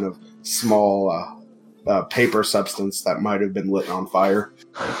some kind of small paper substance that might have been lit on fire.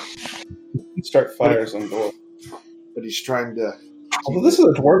 Start fires on door. But he's trying to. Although this is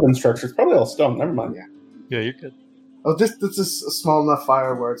a dwarven structure, it's probably all stone. Never mind. Yeah, you're good. Oh, this is a small enough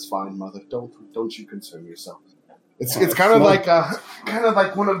fire where it's fine, Mother. Don't you concern yourself. It's kind of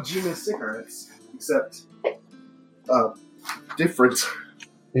like one of Gina's cigarettes, except different.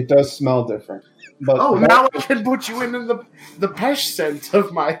 It does smell different. But now I can put you in the Pesh scent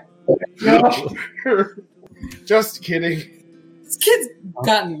of my. Just kidding. This kid's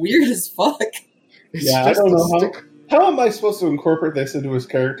gotten weird as fuck. It's I just don't a know stick. how am I supposed to incorporate this into his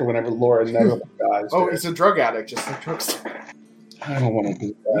character whenever Laura never dies? Oh, he's a drug addict, just like drugs. I don't want to do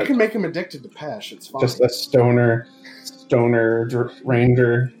You that. can make him addicted to Pesh. It's fine. Just a stoner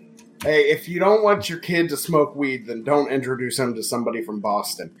ranger. Hey, if you don't want your kid to smoke weed, then don't introduce him to somebody from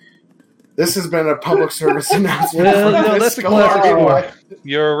Boston. This has been a public service announcement. Well, from no, Miss that's a classic Galara. story.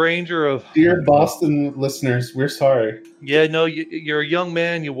 You're a ranger of... Dear Boston listeners, we're sorry. Yeah, no, you're a young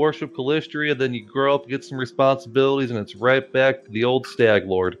man, you worship Calistria, then you grow up, get some responsibilities, and it's right back to the old Stag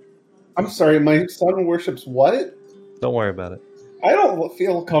Lord. I'm sorry, my son worships what? Don't worry about it. I don't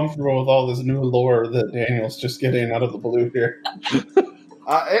feel comfortable with all this new lore that Daniel's just getting out of the blue here.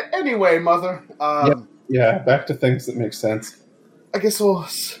 Anyway, Mother. Yeah, back to things that make sense. I guess we'll...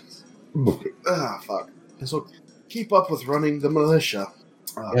 fuck. Guess we'll keep up with running the militia.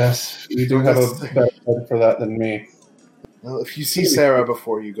 Yes, you do have a better head for that than me. Well, if you see Sarah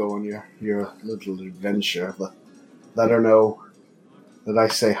before you go on your little adventure, let her know that I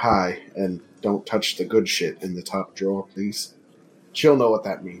say hi and don't touch the good shit in the top drawer, please. She'll know what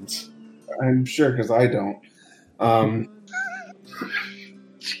that means. I'm sure, because I don't.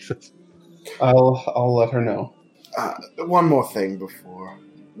 Jesus. I'll let her know. One more thing before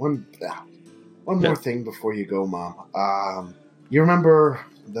you go, Mom. You remember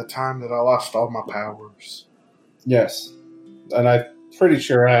the time that I lost all my powers? Yes, and I'm pretty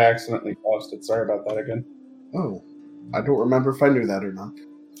sure I accidentally lost it. Sorry about that again. Oh, I don't remember if I knew that or not.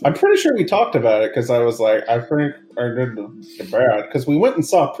 I'm pretty sure we talked about it because I was like, I think I did bad because we went and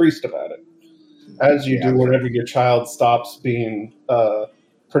saw a priest about it. As you do whenever your child stops being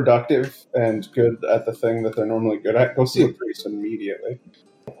productive and good at the thing that they're normally good at, go see a priest immediately.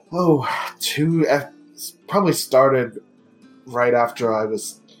 Oh, probably started right after I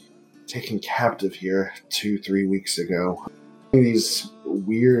was taken captive here 2-3 weeks ago. These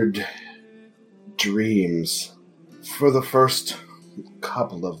weird dreams. For the first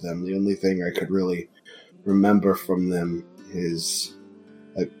couple of them, the only thing I could really remember from them is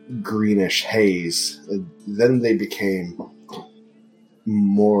a greenish haze. Then they became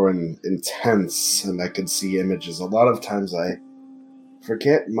more intense, and I could see images. A lot of times I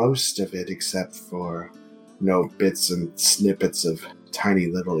forget most of it except for, bits and snippets of tiny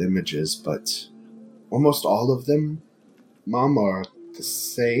little images, but almost all of them, Mom, are the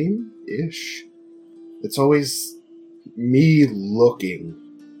same-ish. It's always me looking,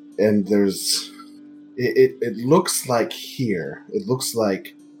 and it looks like here. It looks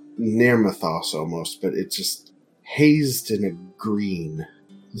like Nirmathos almost, but it's just hazed in a green.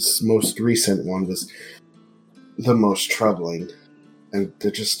 This most recent one was the most troubling, and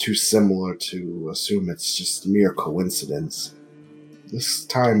they're just too similar to assume it's just mere coincidence. This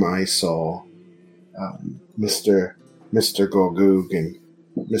time I saw Mr. Gorgoog and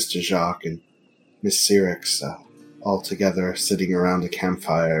Mr. Jacques and Miss Syrinx all together sitting around a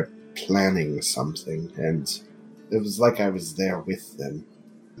campfire planning something, and it was like I was there with them.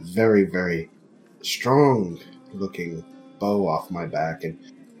 Very, very strong-looking bow off my back, and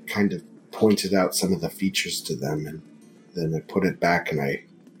kind of pointed out some of the features to them, and then I put it back, and I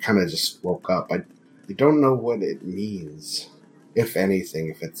kind of just woke up. I don't know what it means, if anything,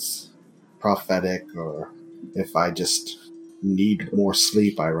 if it's prophetic, or if I just need more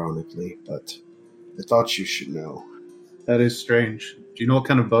sleep, ironically, but I thought you should know. That is strange. Do you know what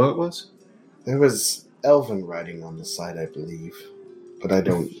kind of bow it was? There was elven writing on the side, I believe, but I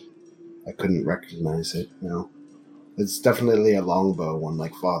couldn't recognize it, no. It's definitely a longbow, one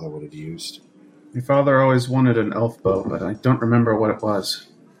like Father would have used. My father always wanted an elf bow, but I don't remember what it was.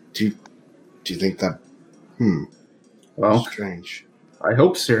 Do you think that... Well, strange. I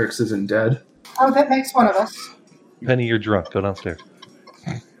hope Syrinx isn't dead. Oh, that makes one of us. Penny, you're drunk. Go downstairs.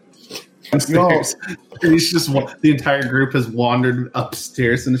 Upstairs. He's just the entire group has wandered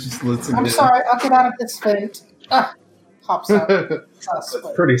upstairs and it's just listening. I'm sorry, I'll get out of this faint. Hops up. That's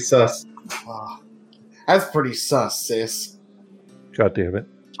pretty sus. That's pretty sus, sis. God damn it.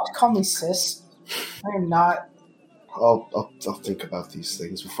 Don't call me sis. I am not. I'll think about these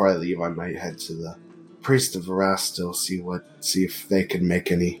things. Before I leave, I might head to the priest of Verastil, see if they can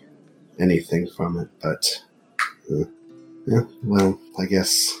make anything from it. But well, I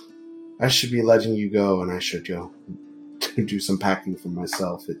guess I should be letting you go, and I should go do some packing for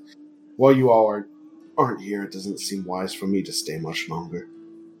myself. While you all aren't here, it doesn't seem wise for me to stay much longer.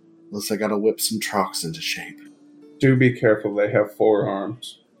 Unless I gotta whip some trucks into shape. Do be careful, they have 4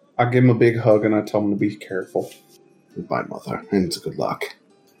 arms. I give him a big hug and I tell him to be careful. Goodbye, Mother, and good luck.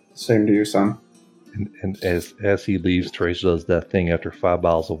 Same to you, son. And as he leaves, Trace does that thing after 5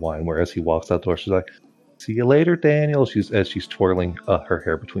 bottles of wine, where as he walks out the door, she's like, "See you later, Daniel," as she's twirling her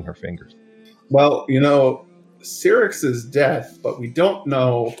hair between her fingers. Well, Cyrix's death, but we don't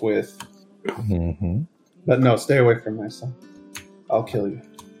know with... Mm-hmm. But no, stay away from my son. I'll kill you.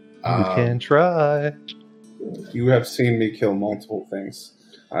 You can try. You have seen me kill multiple things.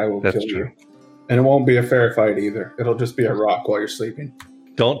 I will That's kill true. you. And it won't be a fair fight either. It'll just be a rock while you're sleeping.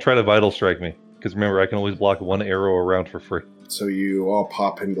 Don't try to vital strike me, because remember, I can always block one arrow around for free. So you all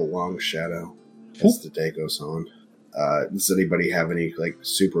pop into Long Shadow as the day goes on. Does anybody have any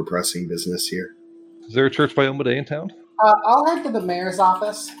super pressing business here? Is there a church by Omade in town? I'll head to the mayor's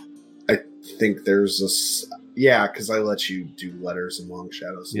office. I think there's because I let you do letters in Long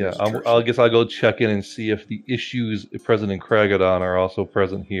Shadow. So Yeah, I guess I'll go check in and see if the issues present in Kragadon are also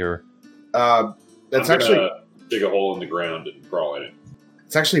present here. That's I'm actually gonna dig a hole in the ground and crawl in it.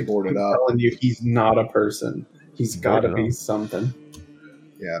 it's actually boarded I'm up. telling you, he's not a person. He's got to Boarded be up. something.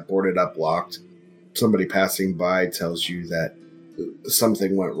 Yeah, boarded up, locked. Somebody passing by tells you that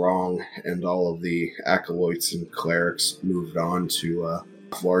something went wrong, and all of the acolytes and clerics moved on to a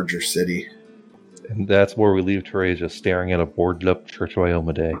larger city. And that's where we leave Teresia staring at a boarded up church by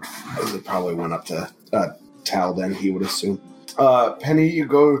Omade. They probably went up to Talden, he would assume. Penny, you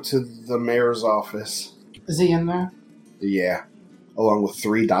go to the mayor's office. Is he in there? Yeah, along with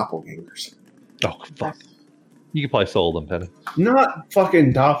 3 doppelgangers. Oh, fuck. You can probably solo them, Penny. Not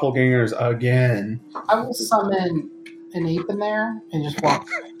fucking doppelgangers again. I will summon an ape in there and just walk.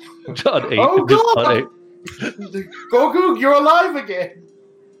 John 8. Oh, God! Goku, you're alive again!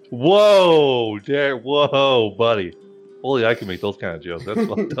 Whoa, whoa, buddy. Only I can make those kind of jokes. That's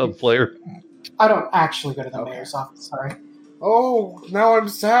fucked up, player. I don't actually go to the Okay. mayor's office, sorry. Oh, now I'm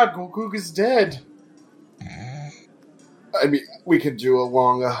sad. Goku is dead. I mean, we could do a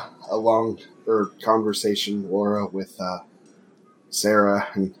long conversation, Laura, with Sarah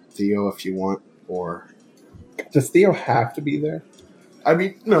and Theo if you want, or... Does Theo have to be there? I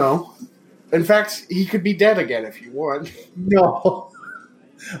mean, no. In fact, he could be dead again if you want. No.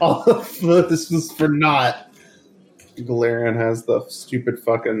 All of this was for naught. Galarian has the stupid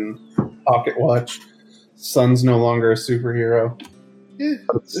fucking pocket watch. Son's no longer a superhero.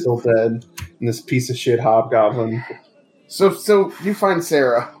 But still dead. And this piece of shit hobgoblin. So you find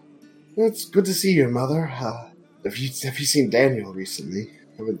Sarah. It's good to see you, Mother. Have you seen Daniel recently?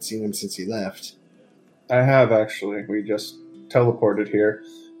 I haven't seen him since he left. I have, actually. We just teleported here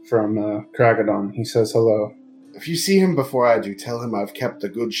from Kragadon. He says hello. If you see him before I do, tell him I've kept the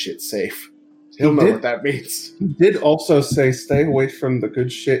good shit safe. He'll He know did? what that means. He did also say stay away from the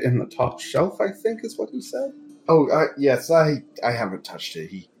good shit in the top shelf, I think is what he said. Oh, yes, I haven't touched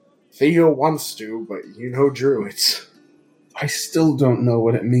it. Theo wants to, but you know druids. I still don't know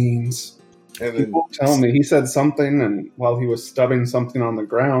what it means. And He then won't tell me. He said something, and while he was stubbing something on the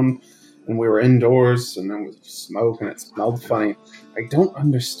ground, and we were indoors, and there was smoke, and it smelled funny. I don't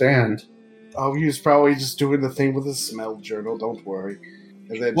understand. Oh, he was probably just doing the thing with the smell journal, don't worry.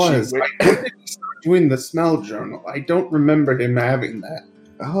 And then Was she went, when did he start doing the smell journal? I don't remember him having that.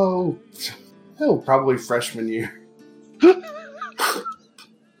 oh, probably freshman year.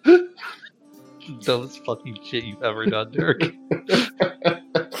 Dumbest fucking shit you've ever done, Dirk.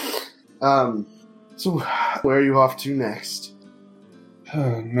 So where are you off to next?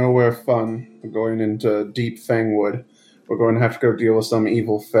 Nowhere fun. We're going into Deep Fangwood. We're going to have to go deal with some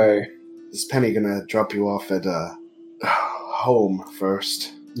evil fae. Is Penny gonna drop you off at home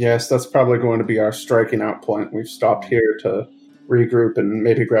first? Yes, that's probably going to be our striking out point. We've stopped here to regroup and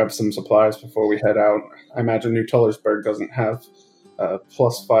maybe grab some supplies before we head out. I imagine New Tullersburg doesn't have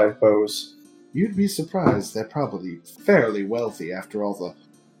 +5 bows. You'd be surprised. They're probably fairly wealthy after all the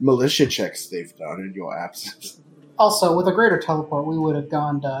militia checks they've done in your absence. Also, with a greater teleport, we would have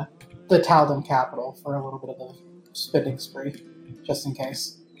gone to the Talden capital for a little bit of a spending spree, just in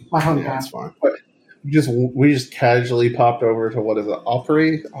case. My Yeah, hometown. that's fine. We just casually popped over to what is it?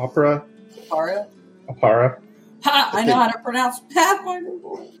 Opera? Aria? Apara? Ha! I know how to pronounce Pathfinder.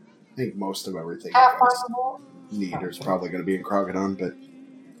 I think most of everything Pathfinder. you guys need is probably going to be in Krogadon, but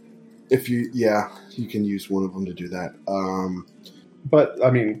if you can use one of them to do that.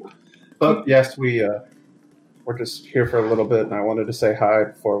 But yes, we're just here for a little bit, and I wanted to say hi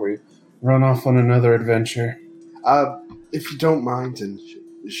before we run off on another adventure. If you don't mind, and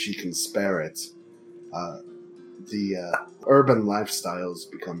she can spare it, the urban lifestyle has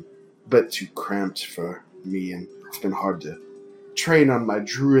become a bit too cramped for me, and it's been hard to train on my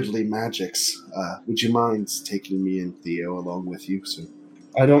druidly magics. Would you mind taking me and Theo along with you? So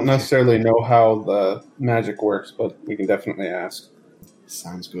I don't necessarily know how the magic works, but we can definitely ask.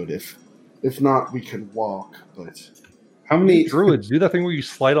 sounds good. If not, we can walk. But How many Druids do that thing where you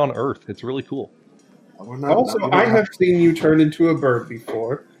slide on Earth. It's really cool. we're not. Also, I have seen you turn into a bird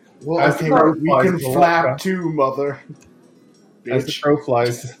before. Well, I think we can flap too, mother. As the crow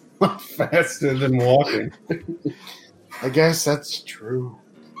flies faster than walking. I guess that's true.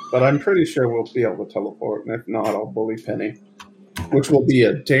 But I'm pretty sure we'll be able to teleport, and if not, I'll bully Penny. Which will be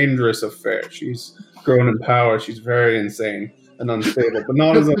a dangerous affair. She's grown in power, she's very insane and unstable, but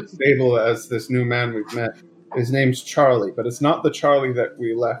not as unstable as this new man we've met. His name's Charlie, but it's not the Charlie that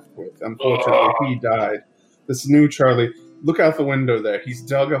we left with. Unfortunately, he died. This new Charlie, look out the window there. He's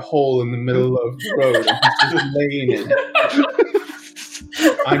dug a hole in the middle of the road, and he's just laying in it.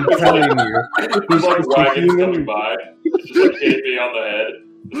 I'm telling you. There's like wagons coming by. Just like hit me on the head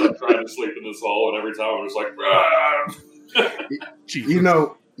as I'm trying to sleep in this hole, and every time I'm just like, you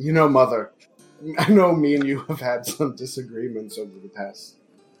know, Mother, I know me and you have had some disagreements over the past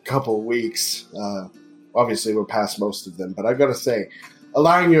couple weeks. Obviously, we're past most of them, but I gotta say,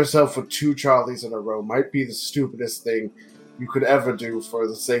 aligning yourself with 2 Charlies in a row might be the stupidest thing you could ever do for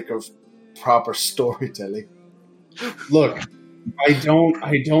the sake of proper storytelling. Look, I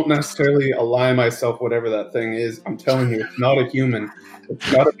don't necessarily ally myself whatever that thing is. I'm telling you, it's not a human.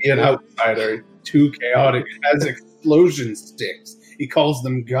 It's got to be an outsider. Too chaotic. It has explosion sticks. He calls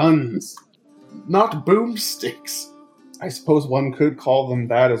them guns. Not boomsticks. I suppose one could call them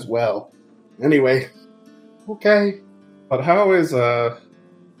that as well. Anyway, okay. But how is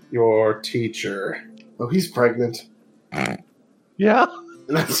your teacher? Oh, he's pregnant. Yeah.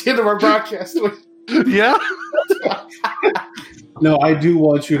 And that's the end of our broadcast. Yeah. No, I do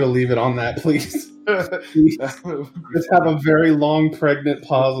want you to leave it on that, please. Just have a very long pregnant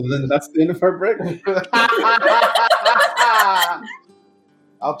pause, and then that's the end of our break.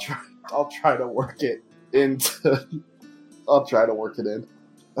 I'll try to work it into. I'll try to work it in.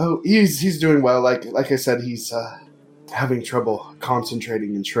 Oh, he's doing well. Like I said, he's having trouble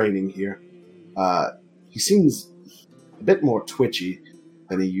concentrating and training here. He seems a bit more twitchy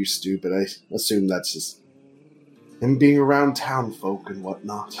than he used to, but I assume that's just him being around town folk and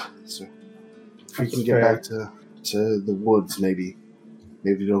whatnot. So if we can get back to the woods, maybe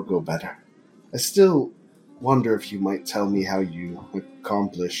it'll go better. I still wonder if you might tell me how you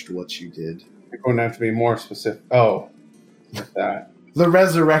accomplished what you did. You're going to have to be more specific. Oh, like that. The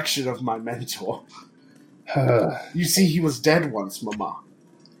resurrection of my mentor. You see, he was dead once, Mama.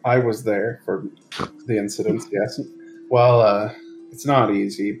 I was there for the incident, yes. Well, it's not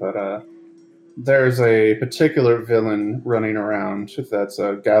easy, but there's a particular villain running around that's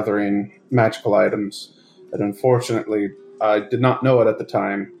gathering magical items. And unfortunately, I did not know it at the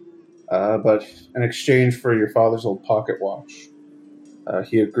time, but in exchange for your father's old pocket watch,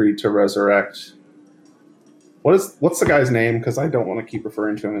 he agreed to resurrect. What's the guy's name? Because I don't want to keep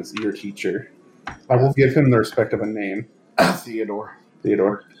referring to him as your teacher. I will give him the respect of a name. Theodore.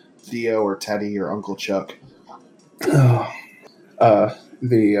 Theo or Teddy or Uncle Chuck.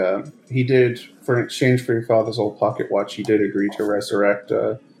 He did, for an exchange for your father's old pocket watch, he did agree to resurrect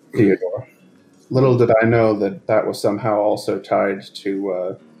Theodore. Little did I know that was somehow also tied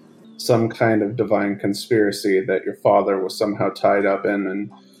to some kind of divine conspiracy that your father was somehow tied up in,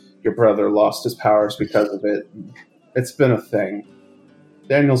 and your brother lost his powers because of it. It's been a thing.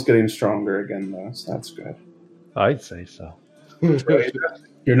 Daniel's getting stronger again, though, so that's good. I'd say so.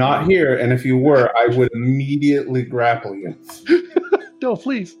 You're not here, and if you were, I would immediately grapple you. No,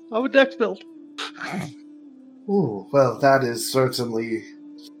 please. I'm a dex build. Ooh, well, that is certainly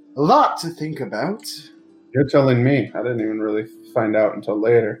a lot to think about. You're telling me. I didn't even really find out until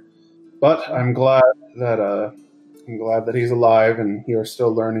later. But I'm glad that he's alive and you're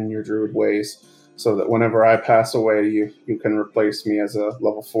still learning your druid ways, so that whenever I pass away, you can replace me as a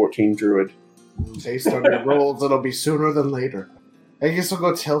level 14 druid. Based on your rolls, it'll be sooner than later. I guess I'll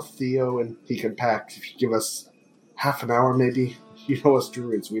go tell Theo and he can pack. If you give us half an hour, maybe. You know us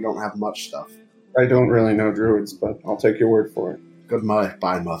druids, we don't have much stuff. I don't really know druids, but I'll take your word for it.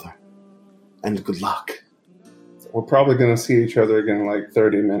 Goodbye, Mother. And good luck. We're probably going to see each other again in like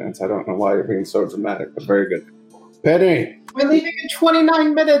 30 minutes. I don't know why you're being so dramatic, but very good. Penny! We're leaving in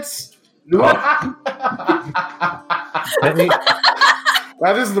 29 minutes! Penny,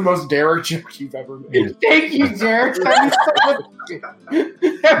 that is the most Derek joke you've ever made. Thank you, Derek. That means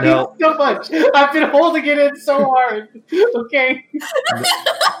so much. I've been holding it in so hard. Okay?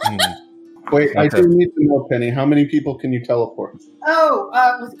 Wait, I do need to know, Penny. How many people can you teleport? Oh,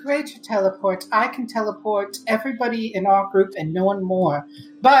 with greater teleport, I can teleport everybody in our group and no one more.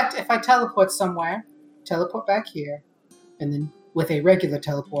 But if I teleport somewhere, teleport back here, and then with a regular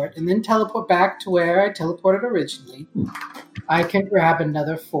teleport, and then teleport back to where I teleported originally, I can grab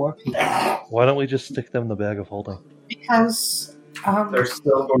another 4 people. why don't we just stick them in the bag of holding? Because They're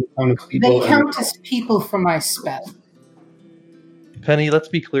still going to count as people. they count as people for my spell. Penny, let's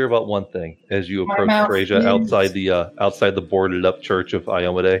be clear about one thing. As you My approach mouth Teresia is- outside the boarded up church of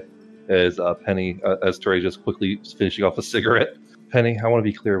Iomade, as Teresia's quickly finishing off a cigarette. Penny, I want to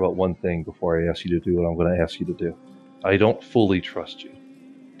be clear about one thing before I ask you to do what I'm going to ask you to do. I don't fully trust you,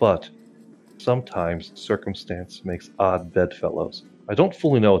 but sometimes circumstance makes odd bedfellows. I don't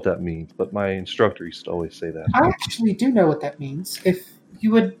fully know what that means, but my instructor used to always say that. I actually do know what that means. If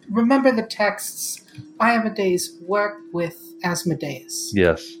you would remember the texts, Iomedes worked with Asmodeus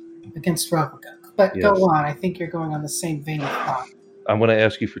Yes. against Ravaguk. But Yes. go on, I think you're going on the same vein of thought. I'm going to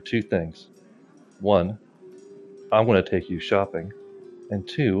ask you for two things. One, I'm going to take you shopping. And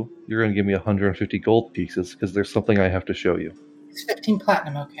two, you're going to give me 150 gold pieces because there's something I have to show you. It's 15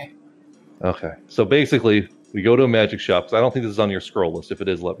 platinum, okay. Okay. So basically, we go to a magic shop. 'Cause I don't think this is on your scroll list. If it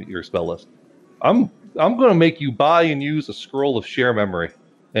is, let me your spell list. I'm going to make you buy and use a scroll of share memory,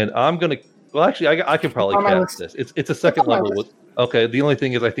 and I'm going to. Well, actually, I can probably On my cast list. this. It's a second It's on my level. list. Okay. The only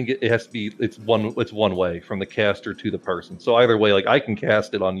thing is, I think it has to be. It's one way from the caster to the person. So either way, like I can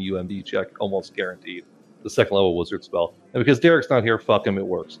cast it on UMD check, almost guaranteed. The second level wizard spell, and because Derek's not here, fuck him, it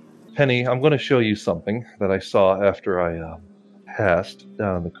works. Penny, I'm going to show you something that I saw after I passed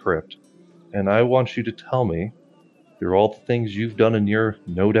down in the crypt. And I want you to tell me, through all the things you've done in your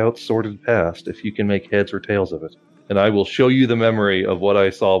no doubt sordid past, if you can make heads or tails of it. And I will show you the memory of what I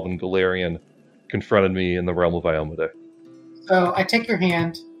saw when Galarian confronted me in the realm of Iomade. So I take your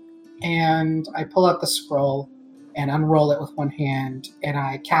hand, and I pull out the scroll, and unroll it with one hand, and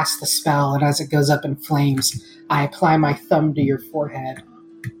I cast the spell, and as it goes up in flames, I apply my thumb to your forehead.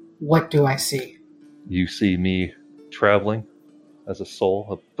 What do I see? You see me traveling as a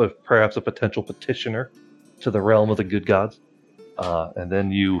soul, perhaps a potential petitioner to the realm of the good gods. And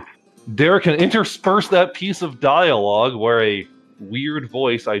then Derek can intersperse that piece of dialogue where a weird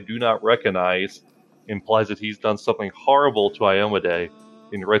voice I do not recognize implies that he's done something horrible to Iomade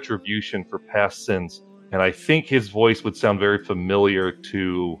in retribution for past sins. And I think his voice would sound very familiar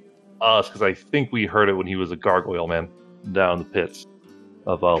to us, because I think we heard it when he was a gargoyle man down the pits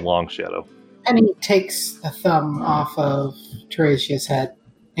of Long Shadow. And he takes the thumb off of Teresia's head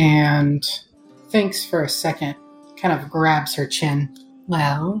and thinks for a second, kind of grabs her chin.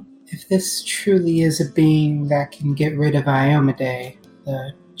 Well, if this truly is a being that can get rid of Iomade,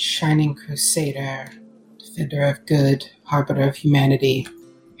 the Shining Crusader, defender of good, harbinger of humanity,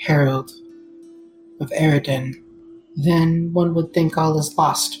 herald of Eridan, then one would think all is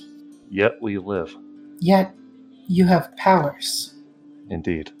lost. Yet we live. Yet you have powers.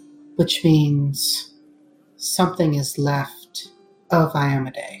 Indeed. Which means something is left of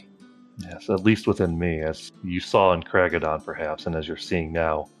Iomade. Yes, at least within me, as you saw in Kragadon, perhaps, and as you're seeing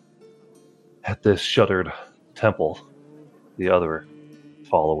now at this shuttered temple. The other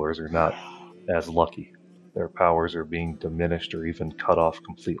followers are not as lucky. Their powers are being diminished or even cut off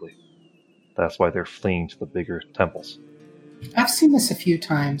completely. That's why they're fleeing to the bigger temples. I've seen this a few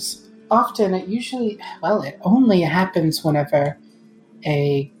times. Often it only happens whenever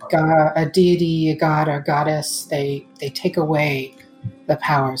a deity, a god, or goddess, they take away the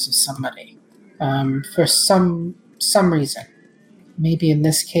powers of somebody for some reason. Maybe in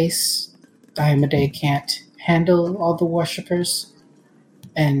this case, Iomade can't handle all the worshippers,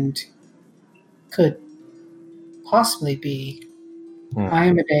 and could possibly be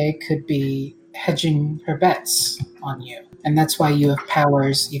Iomade could be hedging her bets on you, and that's why you have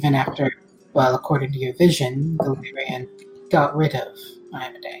powers even after, well, according to your vision, Galarian got rid of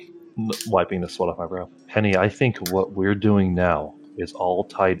Iomade. Wiping the sweat off my brow. Penny, I think what we're doing now is all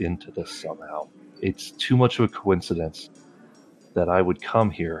tied into this somehow. It's too much of a coincidence that I would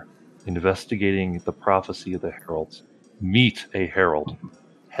come here investigating the prophecy of the heralds, meet a herald,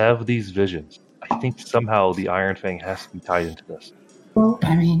 have these visions. I think somehow the Iron Fang has to be tied into this. Well,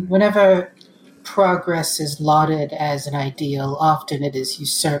 I mean, whenever progress is lauded as an ideal, often it is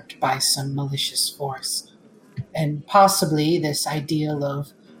usurped by some malicious force. And possibly this ideal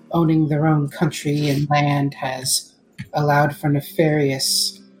of owning their own country and land has allowed for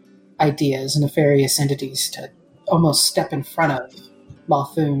nefarious ideas, nefarious entities to almost step in front of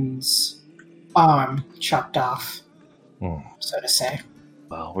Malthun's arm chopped off, so to say.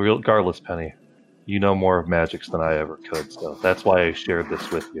 Well, regardless, Penny, you know more of magics than I ever could, so that's why I shared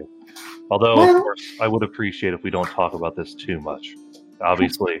this with you. Although, of course, I would appreciate if we don't talk about this too much.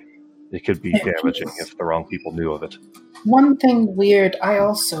 Obviously, it could be damaging if the wrong people knew of it. One thing weird I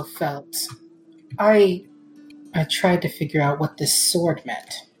also felt, I tried to figure out what this sword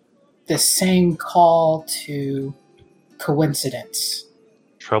meant. The same call to coincidence.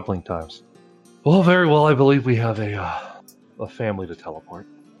 Troubling times. Well, very well. I believe we have a family to teleport.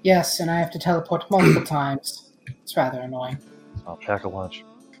 Yes, and I have to teleport multiple times. It's rather annoying. I'll pack a lunch.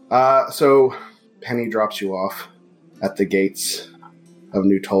 So Penny drops you off at the gates of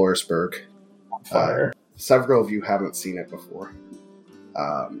New Tollersburg. Several of you haven't seen it before,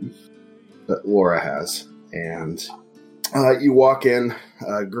 but Laura has. And you walk in,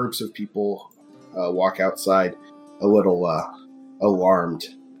 groups of people walk outside, a little alarmed,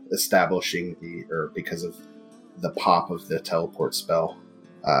 because of the pop of the teleport spell.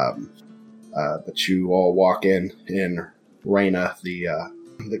 But you all walk in Reyna,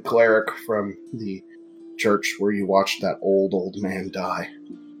 the cleric from the church where you watched that old man die.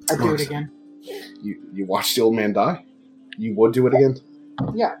 I'd do it again. You watched the old man die? You would do it again?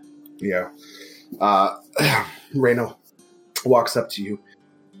 Yeah. Yeah. Reyna walks up to you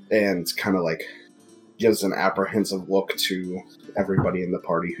and kind of like gives an apprehensive look to everybody in the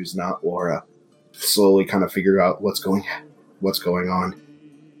party who's not Laura. Slowly kind of figure out what's going on.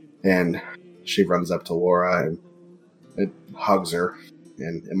 And she runs up to Laura and it hugs her.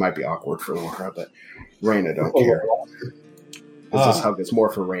 And it might be awkward for Laura, but Reyna don't care. This hug is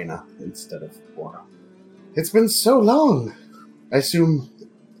more for Reyna instead of Laura. It's been so long. I assume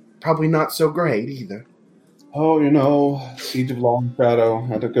probably not so great either. Oh, Siege of Long Shadow.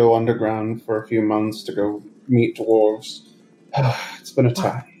 Had to go underground for a few months to go meet dwarves. It's been a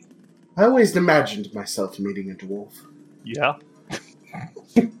time. I always imagined myself meeting a dwarf. Yeah.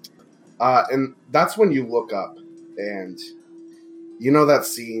 And that's when you look up, and you know that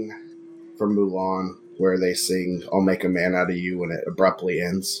scene from Mulan where they sing, "I'll make a man out of you," and it abruptly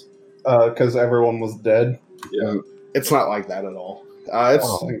ends? Because everyone was dead. Yeah. It's not like that at all. I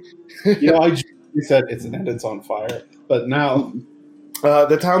said it's on fire, but now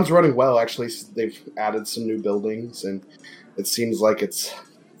the town's running well. Actually, they've added some new buildings, and it seems like it's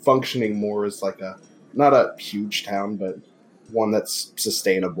functioning more as like not a huge town, but one that's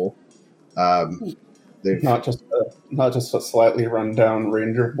sustainable. They've not just a slightly run down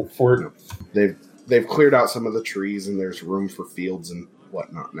ranger fort. They've cleared out some of the trees, and there's room for fields and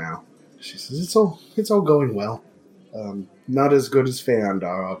whatnot now. She says it's all going well. Not as good as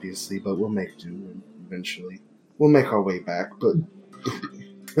Feyandar, obviously, but we'll make do, and eventually we'll make our way back. But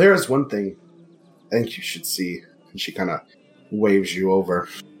there is one thing I think you should see, and she kind of waves you over.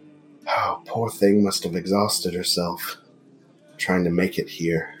 Oh, poor thing must have exhausted herself trying to make it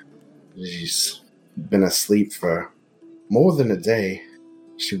here. She's been asleep for more than a day.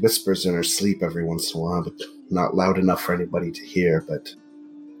 She whispers in her sleep every once in a while, but not loud enough for anybody to hear. But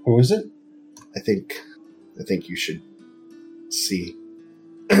who is it? I think you should see.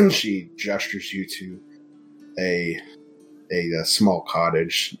 And she gestures you to a small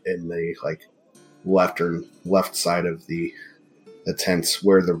cottage in the left side of the tents,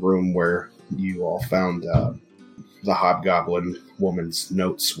 where the room where you all found the hobgoblin woman's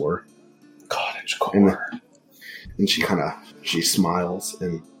notes were. Cottage core. And she smiles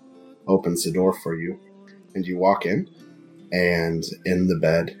and opens the door for you, and you walk in, and in the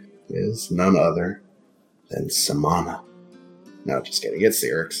bed is none other than Samana. No, just kidding. It's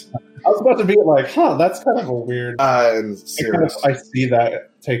Cyrix. I was about to be like, that's kind of a weird... And Cyrix. I see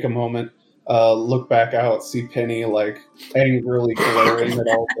that. Take a moment. Look back out. See Penny, angrily glaring at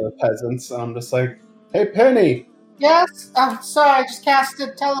all the peasants. I'm just like, hey, Penny! Yes? I'm sorry, I just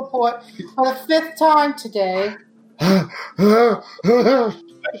casted teleport for the 5th time today. I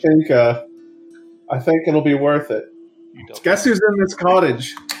think it'll be worth it. Guess who's in this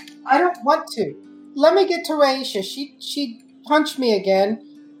cottage? I don't want to. Let me get Teresia. She'd punch me again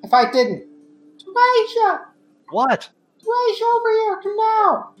if I didn't. Teresia! What? Teresia, over here, come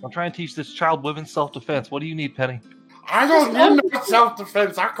now! I'm trying to teach this child women's self-defense. What do you need, Penny? I don't need no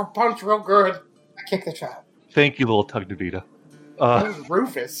self-defense. I can punch real good. I kick the child. Thank you, little Tugdavita. That was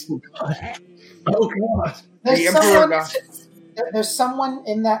Rufus. Oh, God. There's someone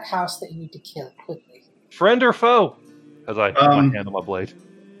in that house that you need to kill quickly. Friend or foe? As I put my hand on my blade.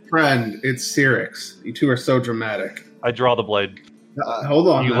 Friend, it's Cyrix. You two are so dramatic. I draw the blade. Hold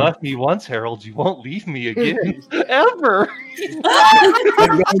on. You left me once, Harold. You won't leave me again. Ever.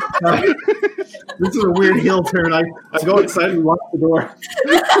 This is a weird heel turn. I go inside and lock the door.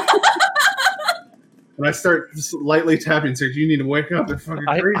 And I start lightly tapping, so you need to wake up. It's fucking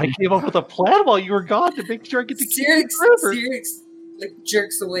crazy. I came up with a plan while you were gone to make sure I get to keep you forever. Cyrix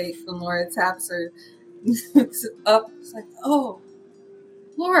jerks away from Laura, taps her, looks up. It's like, oh,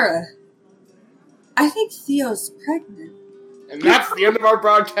 Laura, I think Theo's pregnant. And that's the end of our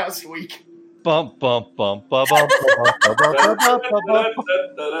broadcast week. Bump, bump, bump, bump, bump, bump, bump, bump, bump, bump.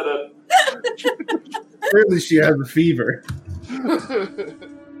 Clearly, she has a fever.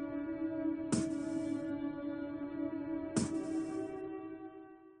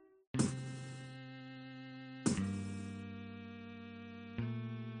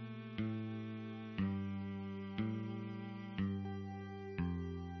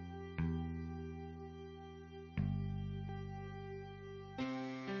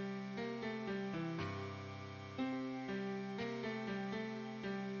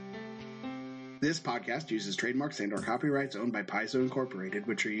 This podcast uses trademarks and or copyrights owned by Paizo Incorporated,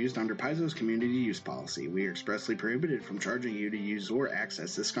 which are used under Paizo's community use policy. We are expressly prohibited from charging you to use or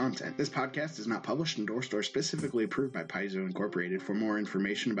access this content. This podcast is not published, endorsed, or specifically approved by Paizo Incorporated. For more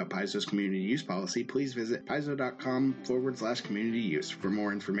information about Paizo's community use policy, please visit paizo.com/community use. For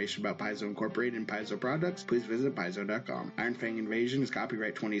more information about Paizo Incorporated and Paizo products, please visit paizo.com. Iron Fang Invasion is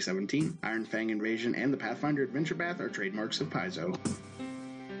copyright 2017. Iron Fang Invasion and the Pathfinder Adventure Path are trademarks of Paizo.